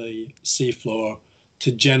rupturing the seafloor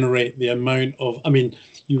to generate the amount of, I mean,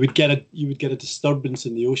 you would get a disturbance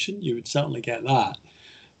in the ocean. You would certainly get that,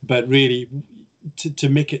 but really to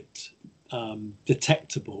make it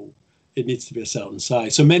detectable, it needs to be a certain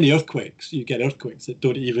size. So many earthquakes, you get earthquakes that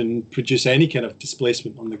don't even produce any kind of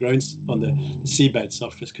displacement on the ground, on the seabed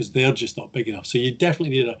surface, because they're just not big enough. So you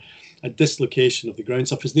definitely need a dislocation of the ground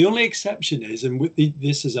surface. The only exception is, and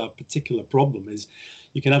this is a particular problem, is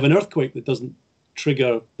you can have an earthquake that doesn't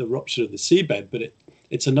trigger the rupture of the seabed, but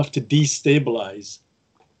it's enough to destabilize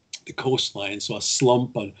the coastline, so a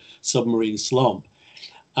slump, a submarine slump.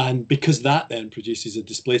 And because that then produces a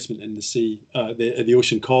displacement in the sea, the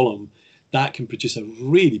ocean column, that can produce a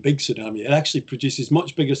really big tsunami. It actually produces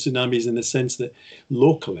much bigger tsunamis in the sense that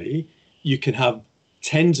locally you can have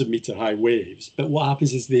tens of meter high waves, but what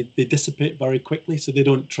happens is they dissipate very quickly, so they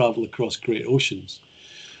don't travel across great oceans.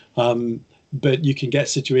 But you can get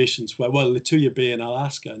situations where, well, Lituya Bay in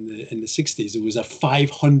Alaska in the 60s, there was a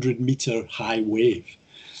 500-meter high wave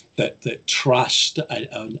that trashed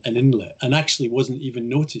an inlet and actually wasn't even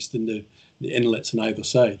noticed in the inlets on either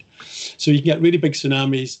side. So you can get really big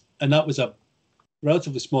tsunamis, and that was a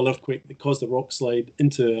relatively small earthquake that caused a rock slide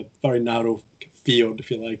into a very narrow fiord,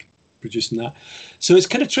 if you like, producing that. So it's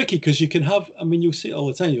kind of tricky because you can have, I mean, you'll see it all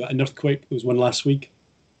the time. You got an earthquake. There was one last week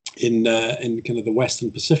in kind of the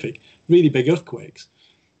Western Pacific, really big earthquakes,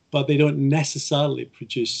 but they don't necessarily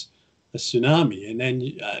produce a tsunami, and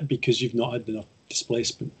then because you've not had enough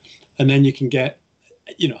displacement, and then you can get,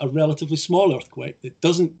 a relatively small earthquake that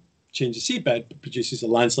doesn't change the seabed but produces a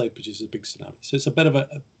landslide, produces a big tsunami. So it's a bit of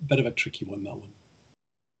a tricky one, that one.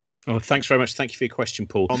 Oh, thanks very much. Thank you for your question,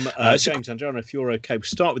 Paul. James, Andrea, if you're okay, we'll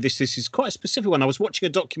start with this. This is quite a specific one. I was watching a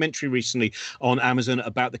documentary recently on Amazon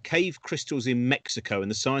about the cave crystals in Mexico,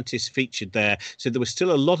 and the scientists featured there said there was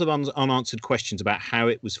still a lot of unanswered questions about how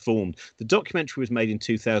it was formed. The documentary was made in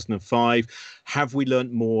 2005. Have we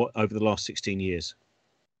learned more over the last 16 years?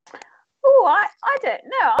 Oh, I don't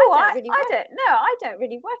know. I don't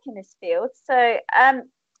really work in this field. So, I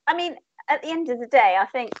mean, at the end of the day, I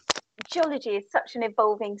think geology is such an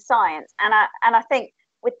evolving science, and I think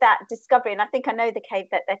with that discovery, and I think I know the cave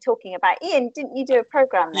that they're talking about. Ian, didn't you do a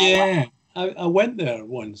program there? Yeah, I went there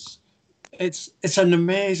once. It's an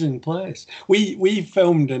amazing place. We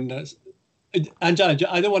filmed in this. And Janet,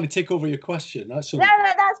 I don't want to take over your question. No, that's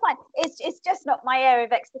fine. It's just not my area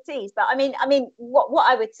of expertise. But I mean, what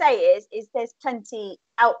I would say is there's plenty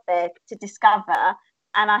out there to discover,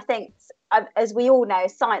 and I think, as we all know,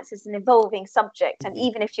 science is an evolving subject. And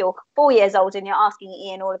even if you're 4 years old and you're asking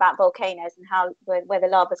Ian all about volcanoes and where the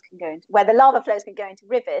lava flows can go into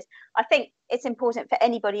rivers, I think it's important for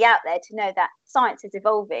anybody out there to know that science is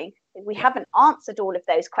evolving. We haven't answered all of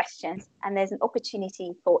those questions, and there's an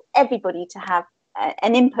opportunity for everybody to have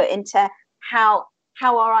an input into how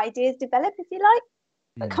our ideas develop, if you like.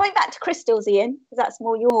 But coming back to crystals, Ian, because that's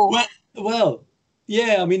more your... Well,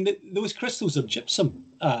 yeah, I mean, those crystals are gypsum,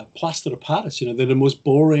 plaster of Paris. They're the most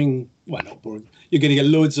boring. Well, not boring. You're going to get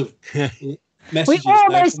loads of messages. We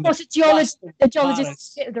almost thought a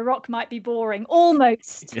geologist the rock might be boring.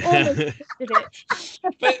 Almost did it.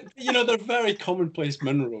 But they're very commonplace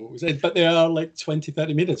minerals, but they are like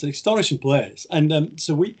 20-30 meters. An astonishing place. And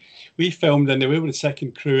so we filmed, and they were with the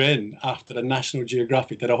second crew in after a National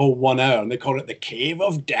Geographic did a whole 1 hour, and they call it the Cave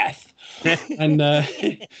of Death. And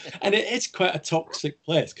it's quite a toxic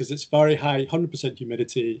place because it's very high, 100%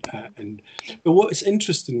 humidity. But what's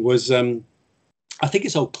interesting was, I think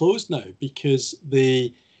it's all closed now because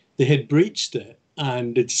they had breached it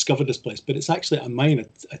and they discovered this place. But it's actually a mine,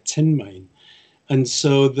 a tin mine, and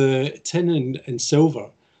so the tin and silver.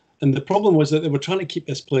 And the problem was that they were trying to keep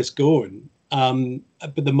this place going,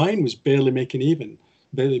 but the mine was barely breaking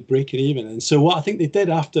even. And so what I think they did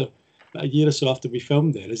after a year or so after we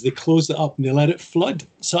filmed there is they closed it up and they let it flood.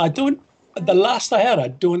 So the last I heard, I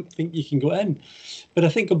don't think you can go in. But I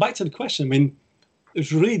think, go back to the question, I mean,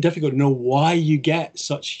 it's really difficult to know why you get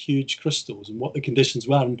such huge crystals and what the conditions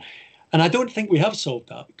were. And I don't think we have solved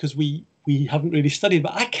that because we haven't really studied.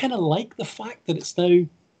 But I kind of like the fact that it's now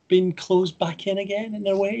been closed back in again in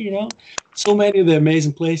a way, So many of the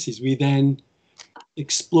amazing places we then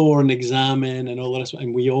explore and examine and all the rest,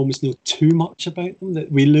 and we almost know too much about them that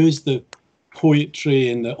we lose the poetry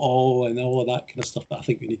and the awe and all of that kind of stuff that I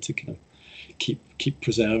think we need to kind of keep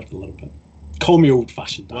preserved a little bit. Call me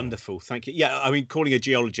old-fashioned. Wonderful, thank you. Yeah, I mean, calling a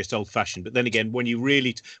geologist old-fashioned, but then again, when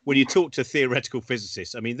you talk to theoretical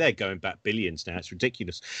physicists, I mean, they're going back billions now. It's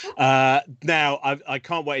ridiculous. Now, I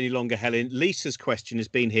can't wait any longer, Helen. Lisa's question has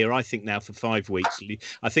been here, I think, now for 5 weeks.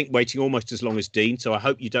 I think waiting almost as long as Dean, so I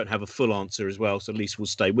hope you don't have a full answer as well, so Lisa will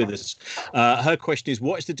stay with us. Her question is,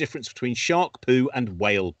 what is the difference between shark poo and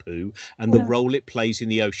whale poo and the role it plays in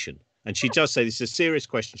the ocean? And she does say this is a serious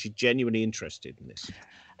question. She's genuinely interested in this.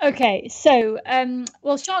 Okay, so,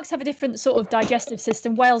 sharks have a different sort of digestive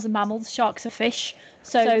system. Whales are mammals, sharks are fish.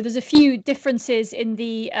 So there's a few differences in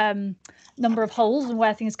the number of holes and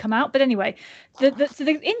where things come out. But anyway,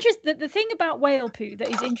 the thing about whale poo that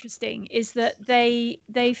is interesting is that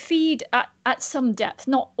they feed at some depth,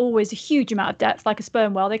 not always a huge amount of depth like a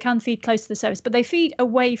sperm whale. They can feed close to the surface, but they feed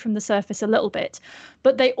away from the surface a little bit.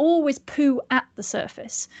 But they always poo at the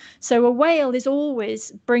surface. So a whale is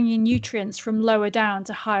always bringing nutrients from lower down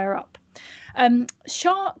to higher up.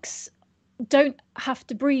 Sharks don't have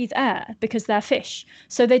to breathe air because they're fish,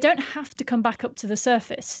 so they don't have to come back up to the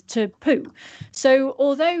surface to poo. So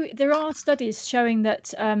although there are studies showing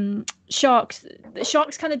that sharks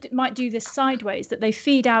kind of might do this sideways, that they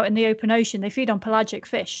feed out in the open ocean. They feed on pelagic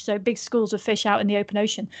fish, so big schools of fish out in the open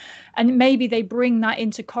ocean, and maybe they bring that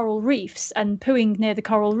into coral reefs, and pooing near the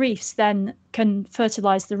coral reefs then can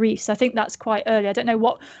fertilize the reefs. I think that's quite early. I don't know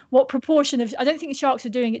what proportion of, I don't think the sharks are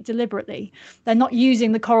doing it deliberately. They're not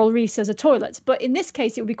using the coral reefs as a toilet, but in this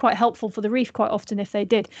case it would be quite helpful for the reef quite often if they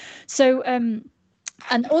did. So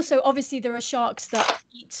and also obviously there are sharks that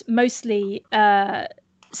eat mostly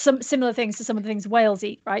some similar things to some of the things whales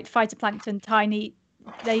eat, right? Phytoplankton, tiny,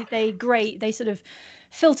 they sort of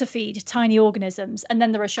filter feed tiny organisms, and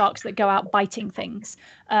then there are sharks that go out biting things,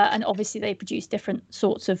 and obviously they produce different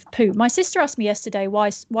sorts of poo. My sister asked me yesterday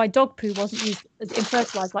why dog poo wasn't used in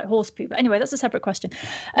fertilizer like horse poo, but anyway, that's a separate question.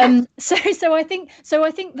 So I think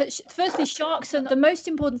that firstly, sharks, and the most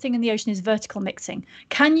important thing in the ocean is vertical mixing.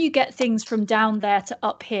 Can you get things from down there to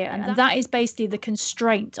up here? And that is basically the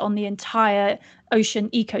constraint on the entire ocean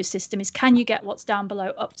ecosystem, is can you get what's down below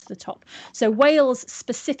up to the top? So whales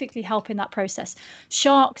specifically help in that process.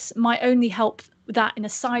 Sharks might only help that in a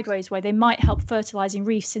sideways way. They might help fertilizing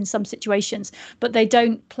reefs in some situations, but they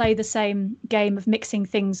don't play the same game of mixing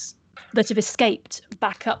things that have escaped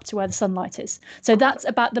back up to where the sunlight is. So that's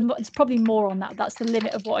about it's probably more on that. That's the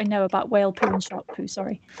limit of what I know about whale poo and shark poo.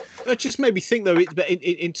 Sorry. It just made me think though,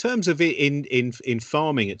 in terms of it in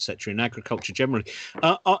farming, etc., in agriculture generally,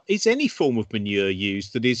 is any form of manure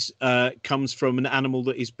used that is comes from an animal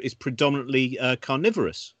that is predominantly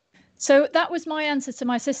carnivorous? So that was my answer to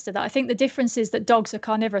my sister, that I think the difference is that dogs are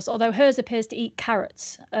carnivorous, although hers appears to eat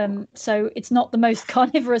carrots. So it's not the most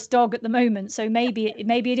carnivorous dog at the moment. So maybe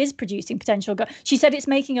it is producing potential. She said it's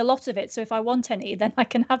making a lot of it. So if I want any, then I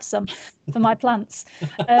can have some for my plants.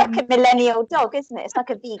 Like a millennial dog, isn't it? It's like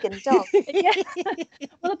a vegan dog. Yeah.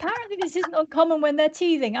 Well, apparently this isn't uncommon when they're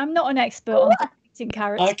teething. I'm not an expert on eating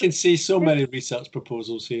carrots. I can see so many research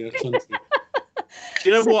proposals here. Do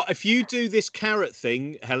you know what? If you do this carrot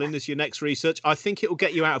thing, Helen, as your next research, I think it will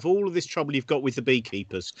get you out of all of this trouble you've got with the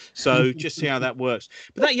beekeepers. So just see how that works.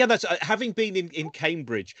 But that's having been in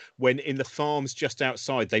Cambridge, when in the farms just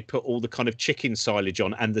outside they put all the kind of chicken silage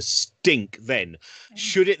on, and the stink. Then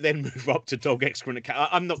should it then move up to dog excrement?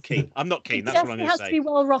 I'm not keen. That's what I'm going to say. It has to be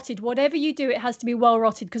well rotted. Whatever you do, it has to be well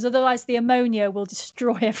rotted, because otherwise the ammonia will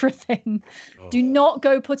destroy everything. Oh. Do not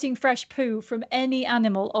go putting fresh poo from any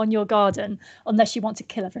animal on your garden unless you want to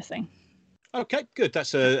kill everything. Okay, good.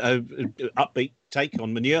 That's a upbeat take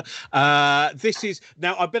on manure. This is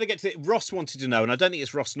now. I better get to it. Ross wanted to know, and I don't think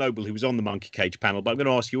it's Ross Noble who was on the Monkey Cage panel, but I'm going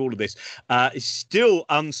to ask you all of this. It's still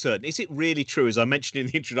uncertain. Is it really true, as I mentioned in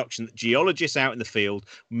the introduction, that geologists out in the field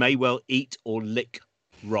may well eat or lick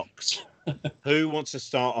rocks? Who wants to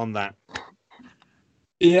start on that?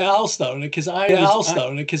 Yeah, I'll start on it because I did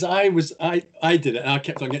it and I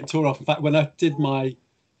kept on getting torn off. In fact, when I did my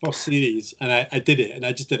first series, and I did it, and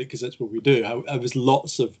I just did it because that's what we do. I was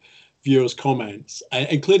lots of viewers' comments,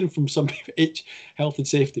 including from some health and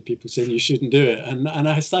safety people saying you shouldn't do it, and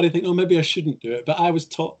I started thinking, oh, maybe I shouldn't do it, but I was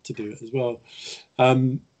taught to do it as well.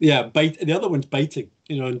 The other one's biting.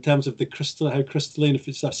 In terms of how crystalline, if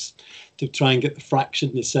it's us to try and get the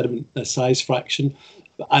fraction, the sediment, the size fraction,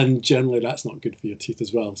 and generally that's not good for your teeth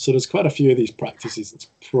as well. So there's quite a few of these practices that's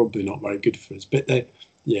probably not very good for us, but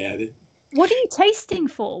what are you tasting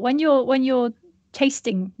for when you're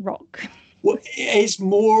tasting rock? Well, it's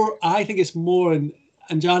more. I think it's more, and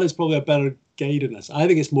Jana's probably a better guide in this. I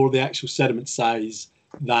think it's more the actual sediment size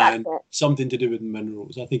than something to do with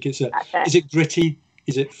minerals. I think is it gritty?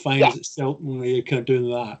 Is it fine? Yeah. Is it silt? You're kind of doing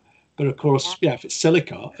that. But of course, if it's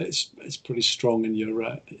silica, it's pretty strong in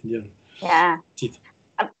your teeth.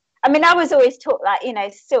 I mean, I was always taught that,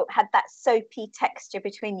 silt had that soapy texture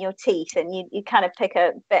between your teeth, and you kind of pick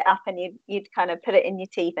a bit up and you'd kind of put it in your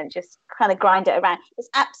teeth and just kind of grind it around. It's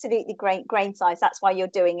absolutely great grain size. That's why you're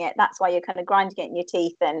doing it. That's why you're kind of grinding it in your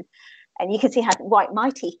teeth. And you can see how white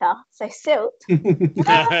my teeth are. So silt.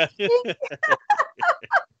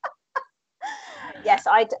 Yes,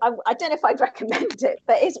 I don't know if I'd recommend it,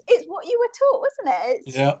 but it's what you were taught, wasn't it?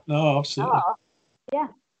 Yeah, no, absolutely. Yeah.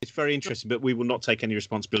 It's very interesting, but we will not take any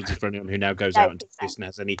responsibility for anyone who now goes out into this and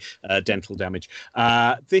has any dental damage.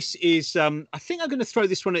 This is, I think I'm going to throw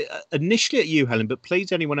this one initially at you, Helen, but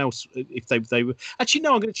please, anyone else, if they were... Actually,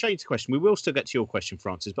 no, I'm going to change the question. We will still get to your question,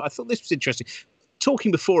 Francis, but I thought this was interesting.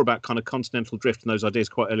 Talking before about kind of continental drift and those ideas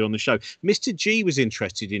quite early on the show, Mr. G was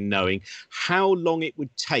interested in knowing how long it would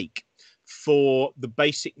take for the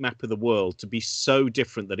basic map of the world to be so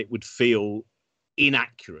different that it would feel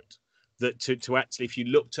inaccurate. That to actually, if you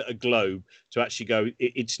looked at a globe, to actually go,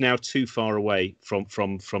 it's now too far away from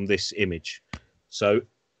this image. So,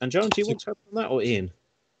 and John, do you want to open that, or Ian?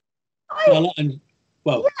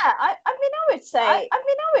 Well, yeah, I would say,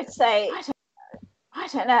 I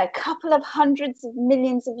don't know, a couple of hundreds of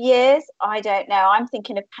millions of years. I don't know. I'm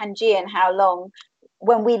thinking of Pangaea and how long.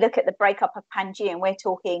 When we look at the breakup of Pangaea, we're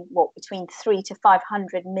talking between 300 to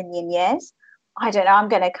 500 million years. I don't know. I'm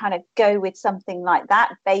going to kind of go with something like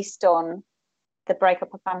that based on the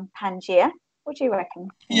breakup of Pangaea. What do you reckon?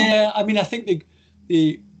 Yeah, I mean, I think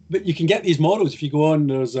but you can get these models if you go on.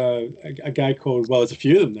 There's a guy called, well, there's a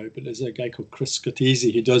few of them now, but there's a guy called Chris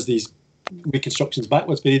Scotese who does these reconstructions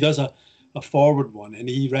backwards, but he does a forward one, and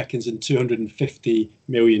he reckons in 250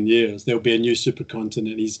 million years there'll be a new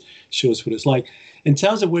supercontinent. He shows what it's like. In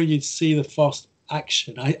terms of where you'd see the first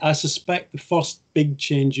action, I suspect the first big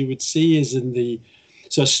change you would see is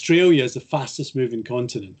so Australia is the fastest moving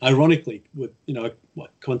continent, ironically, with a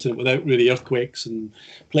continent without really earthquakes and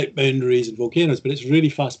plate boundaries and volcanoes, but it's really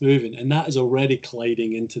fast moving, and that is already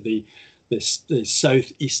colliding into the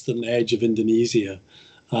southeastern edge of Indonesia.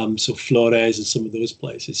 So Flores and some of those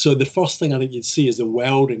places. So the first thing I think you'd see is the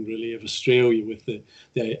welding, really, of Australia with the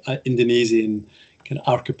Indonesian kind of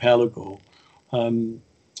archipelago.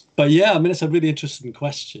 But yeah, I mean, it's a really interesting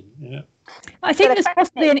question. Yeah. I think there's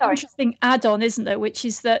possibly an interesting add-on, isn't there, which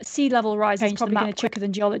is that sea level rise is probably going to quicker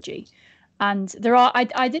than geology. And there are,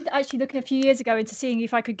 I did actually look a few years ago into seeing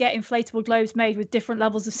if I could get inflatable globes made with different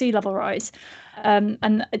levels of sea level rise.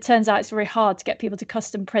 And it turns out it's very hard to get people to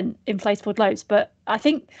custom print inflatable globes. But I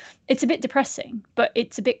think it's a bit depressing, but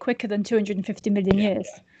it's a bit quicker than 250 million years.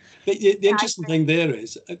 The interesting thing there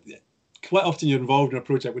is, quite often you're involved in a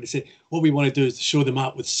project where they say, what we want to do is to show the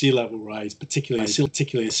map with sea level rise, particularly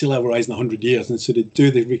sea level rise in 100 years. And so they do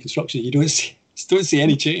the reconstruction, you don't see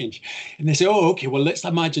any change. And they say, oh, okay, well, let's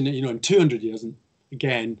imagine that, in 200 years, and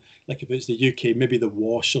again, like if it's the UK, maybe the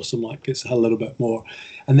Wash or something like it's a little bit more.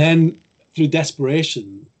 And then through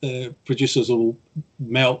desperation, the producers will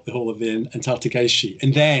melt the whole of the Antarctic ice sheet.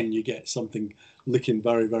 And then you get something looking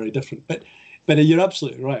very, very different. But you're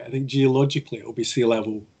absolutely right. I think geologically it will be sea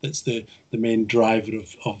level that's the main driver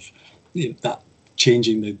of that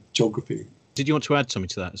changing the geography. Did you want to add something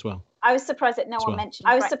to that as well? I was surprised that no one mentioned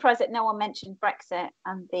Brexit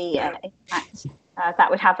and the impact that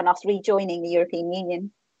would have on us rejoining the European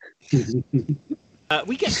Union.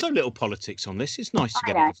 We get so little politics on this. It's nice to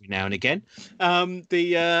get it every now and again.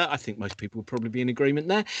 I think most people will probably be in agreement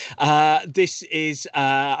there. This is,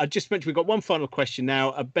 I just mentioned we've got one final question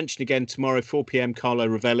now. I mentioned again tomorrow, 4 p.m, Carlo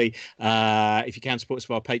Rovelli. If you can support us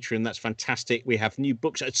via our Patreon, that's fantastic. We have new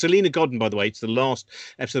books. Selena Godden, by the way, it's the last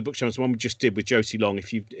episode of Book Channel, the one we just did with Josie Long.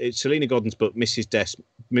 It's Selena Godden's book, Mrs. Death,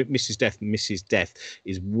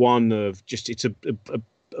 is one of just, it's a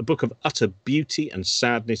book of utter beauty and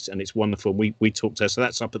sadness, and it's wonderful. We talked to her, so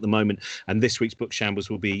that's up at the moment. And this week's Book Shambles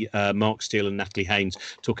will be Mark Steele and Natalie Haynes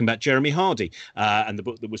talking about Jeremy Hardy and the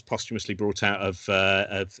book that was posthumously brought out of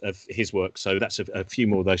his work. So that's a few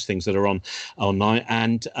more of those things that are online.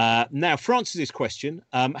 And now Francis's question,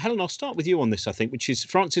 Helen, I'll start with you on this, I think, which is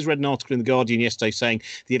Francis read an article in The Guardian yesterday saying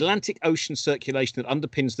the Atlantic Ocean circulation that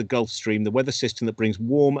underpins the Gulf Stream, the weather system that brings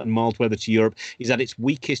warm and mild weather to Europe, is at its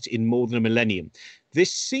weakest in more than a millennium. This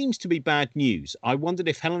seems to be bad news. I wondered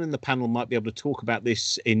if Helen and the panel might be able to talk about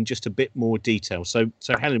this in just a bit more detail. So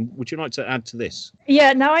Helen, would you like to add to this?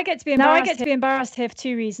 Yeah, now I get to be embarrassed here for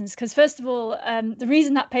two reasons. Because first of all, the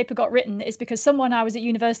reason that paper got written is because someone I was at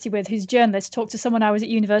university with, who's a journalist, talked to someone I was at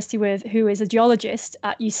university with, who is a geologist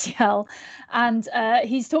at UCL, and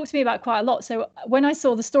he's talked to me about quite a lot. So when I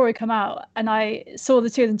saw the story come out and I saw the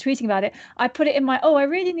two of them tweeting about it, I put it in my, I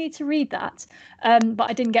really need to read that, but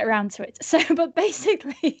I didn't get around to it. So, but basically,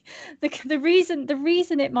 the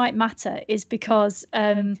reason it might matter is because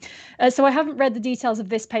so I haven't read the details of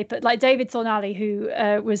this paper. Like David Thornalley, who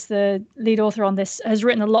was the lead author on this, has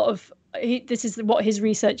written a lot of. This is what his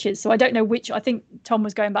research is. So I don't know which. I think Tom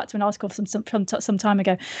was going back to an article from some time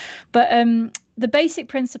ago, but the basic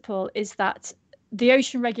principle is that the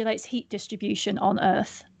ocean regulates heat distribution on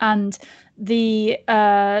Earth, and the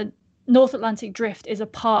North Atlantic drift is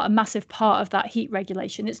a massive part of that heat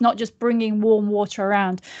regulation. It's not just bringing warm water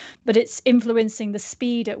around, but it's influencing the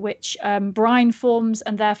speed at which brine forms,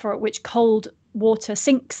 and therefore at which cold water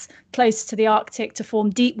sinks close to the Arctic to form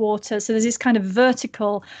deep water. So there's this kind of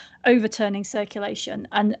vertical overturning circulation,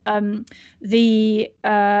 and the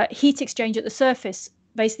heat exchange at the surface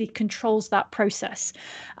basically controls that process.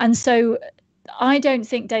 And so I don't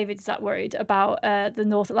think David's that worried about the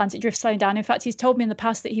North Atlantic drift slowing down. In fact, he's told me in the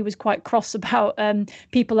past that he was quite cross about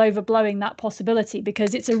people overblowing that possibility,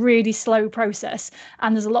 because it's a really slow process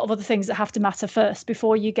and there's a lot of other things that have to matter first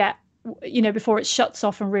before you get, before it shuts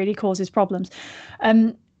off and really causes problems.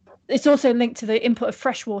 it's also linked to the input of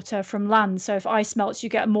fresh water from land. So if ice melts, you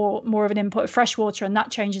get more of an input of fresh water, and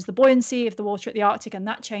that changes the buoyancy of the water at the Arctic, and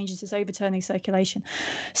that changes its overturning circulation.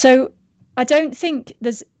 So I don't think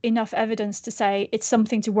there's enough evidence to say it's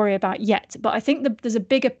something to worry about yet. But I think there's a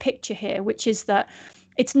bigger picture here, which is that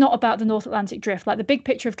it's not about the North Atlantic drift. Like, the big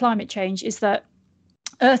picture of climate change is that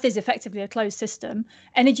Earth is effectively a closed system.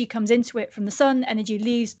 Energy comes into it from the sun, energy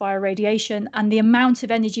leaves via radiation, and the amount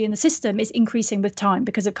of energy in the system is increasing with time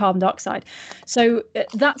because of carbon dioxide. So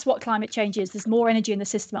that's what climate change is. There's more energy in the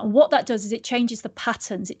system. And what that does is it changes the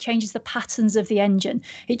patterns. It changes the patterns of the engine.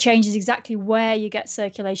 It changes exactly where you get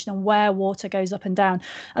circulation and where water goes up and down.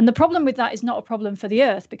 And the problem with that is not a problem for the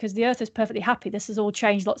Earth, because the Earth is perfectly happy. This has all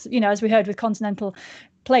changed lots of, as we heard with continental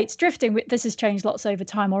plates drifting, this has changed lots over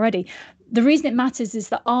time already. The reason it matters is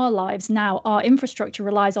that our lives now, our infrastructure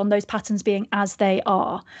relies on those patterns being as they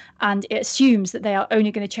are, and it assumes that they are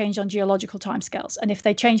only going to change on geological timescales. And if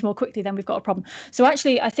they change more quickly, then we've got a problem. So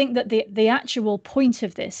actually, I think that the actual point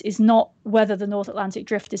of this is not whether the North Atlantic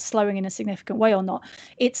drift is slowing in a significant way or not.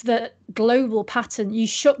 It's the global pattern. You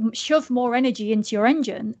shove more energy into your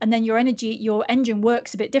engine, and then your engine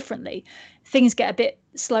works a bit differently. Things get a bit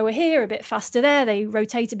slower here, a bit faster there. They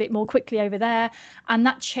rotate a bit more quickly over there, and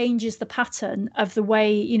that changes the pattern of the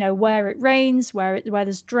way, where it rains, where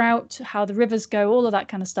there's drought, how the rivers go, all of that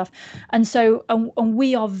kind of stuff. And so, and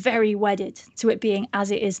we are very wedded to it being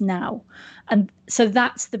as it is now. And so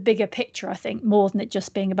that's the bigger picture, I think, more than it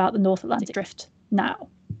just being about the North Atlantic drift now.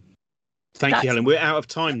 Thank you, Helen. We're out of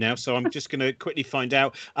time now, so I'm just going to quickly find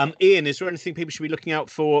out. Ian, is there anything people should be looking out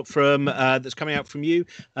for from that's coming out from you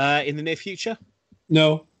in the near future?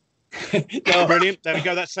 No. No. Brilliant. There we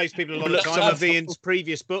go. That saves people a lot of time. Some of Ian's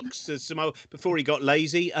previous books, before he got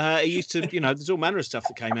lazy, he used to, there's all manner of stuff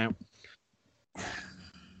that came out.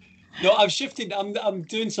 No, I've shifted. I'm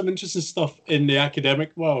doing some interesting stuff in the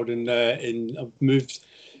academic world, and I've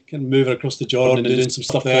moving across to Jordan and doing some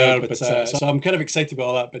stuff there. But so I'm kind of excited about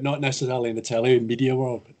all that, but not necessarily in the tele and media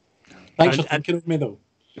world. Thanks for thinking of me, though.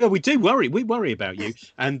 Yeah, we do worry. We worry about you.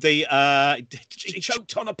 And he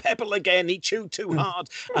choked on a pebble again. He chewed too hard.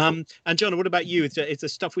 And John, what about you? Is there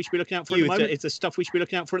stuff we should be looking out for?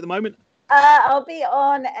 At the moment? I'll be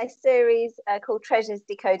on a series called Treasures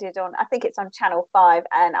Decoded I think it's on Channel 5,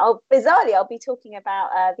 and I'll be talking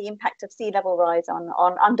about the impact of sea level rise on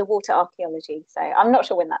underwater archaeology. So I'm not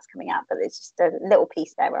sure when that's coming out, but it's just a little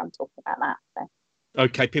piece there where I'm talking about that. So.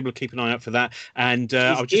 Okay, people will keep an eye out for that. And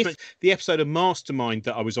I'll just mention, the episode of Mastermind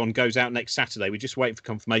that I was on goes out next Saturday. We're just waiting for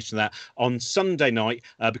confirmation of that. On Sunday night,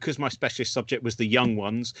 because my specialist subject was the young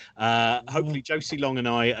ones, hopefully Josie Long and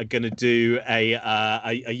I are going to do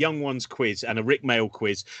a young ones quiz and a Rick Mail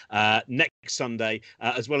quiz next Sunday,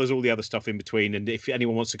 as well as all the other stuff in between. And if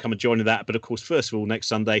anyone wants to come and join in that, but of course, first of all, next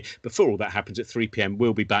Sunday, before all that happens at 3 p.m,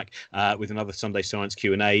 we'll be back with another Sunday Science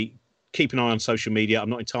Q&A. Keep an eye on social media. I'm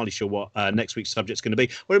not entirely sure what next week's subject's going to be,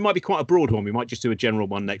 or it might be quite a broad one. We might just do a general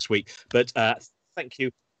one next week. But thank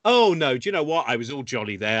you. Oh, no. Do you know what? I was all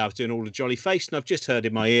jolly there. I was doing all the jolly face, and I've just heard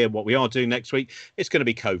in my ear what we are doing next week. It's going to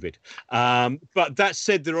be COVID. But that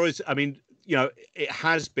said, it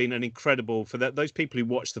has been an incredible for those people who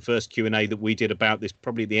watched the first Q&A that we did about this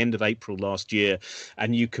probably at the end of April last year,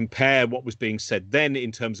 and you compare what was being said then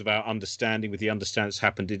in terms of our understanding with the understanding that's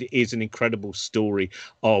happened. It is an incredible story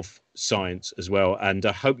of science as well, and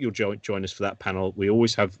I hope you'll join us for that panel. We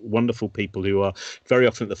always have wonderful people who are very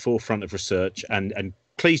often at the forefront of research, and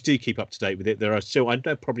please do keep up to date with it. There are still, I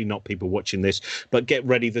know probably not people watching this, but get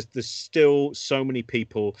ready. There's still so many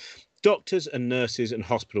people, doctors and nurses and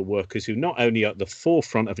hospital workers, who not only are at the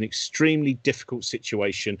forefront of an extremely difficult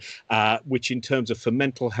situation, which in terms of for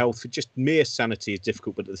mental health, for just mere sanity is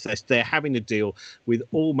difficult, but they're having to deal with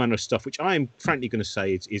all manner of stuff, which I am frankly going to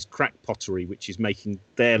say is crack pottery, which is making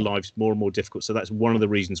their lives more and more difficult. So that's one of the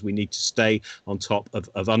reasons we need to stay on top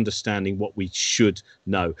of understanding what we should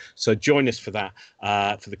know. So join us for that,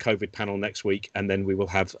 for the COVID panel next week, and then we will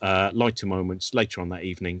have lighter moments later on that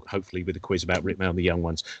evening, hopefully with a quiz about Rick Mail and the young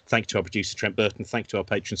ones. Thank you to our producer Trent Burton, thank you to our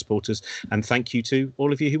patron supporters, and thank you to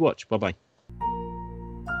all of you who watch. Bye-bye.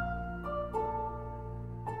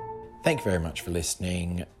 Thank you very much for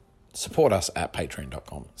listening. Support us at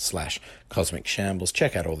patreon.com/Cosmic Shambles.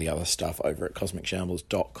 Check out all the other stuff over at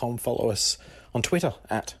cosmicshambles.com. Follow us on Twitter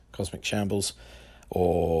at Cosmic Shambles,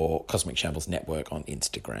 or Cosmic Shambles Network on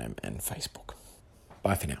Instagram and Facebook.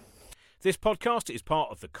 Bye for now. This podcast is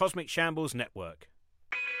part of the Cosmic Shambles Network.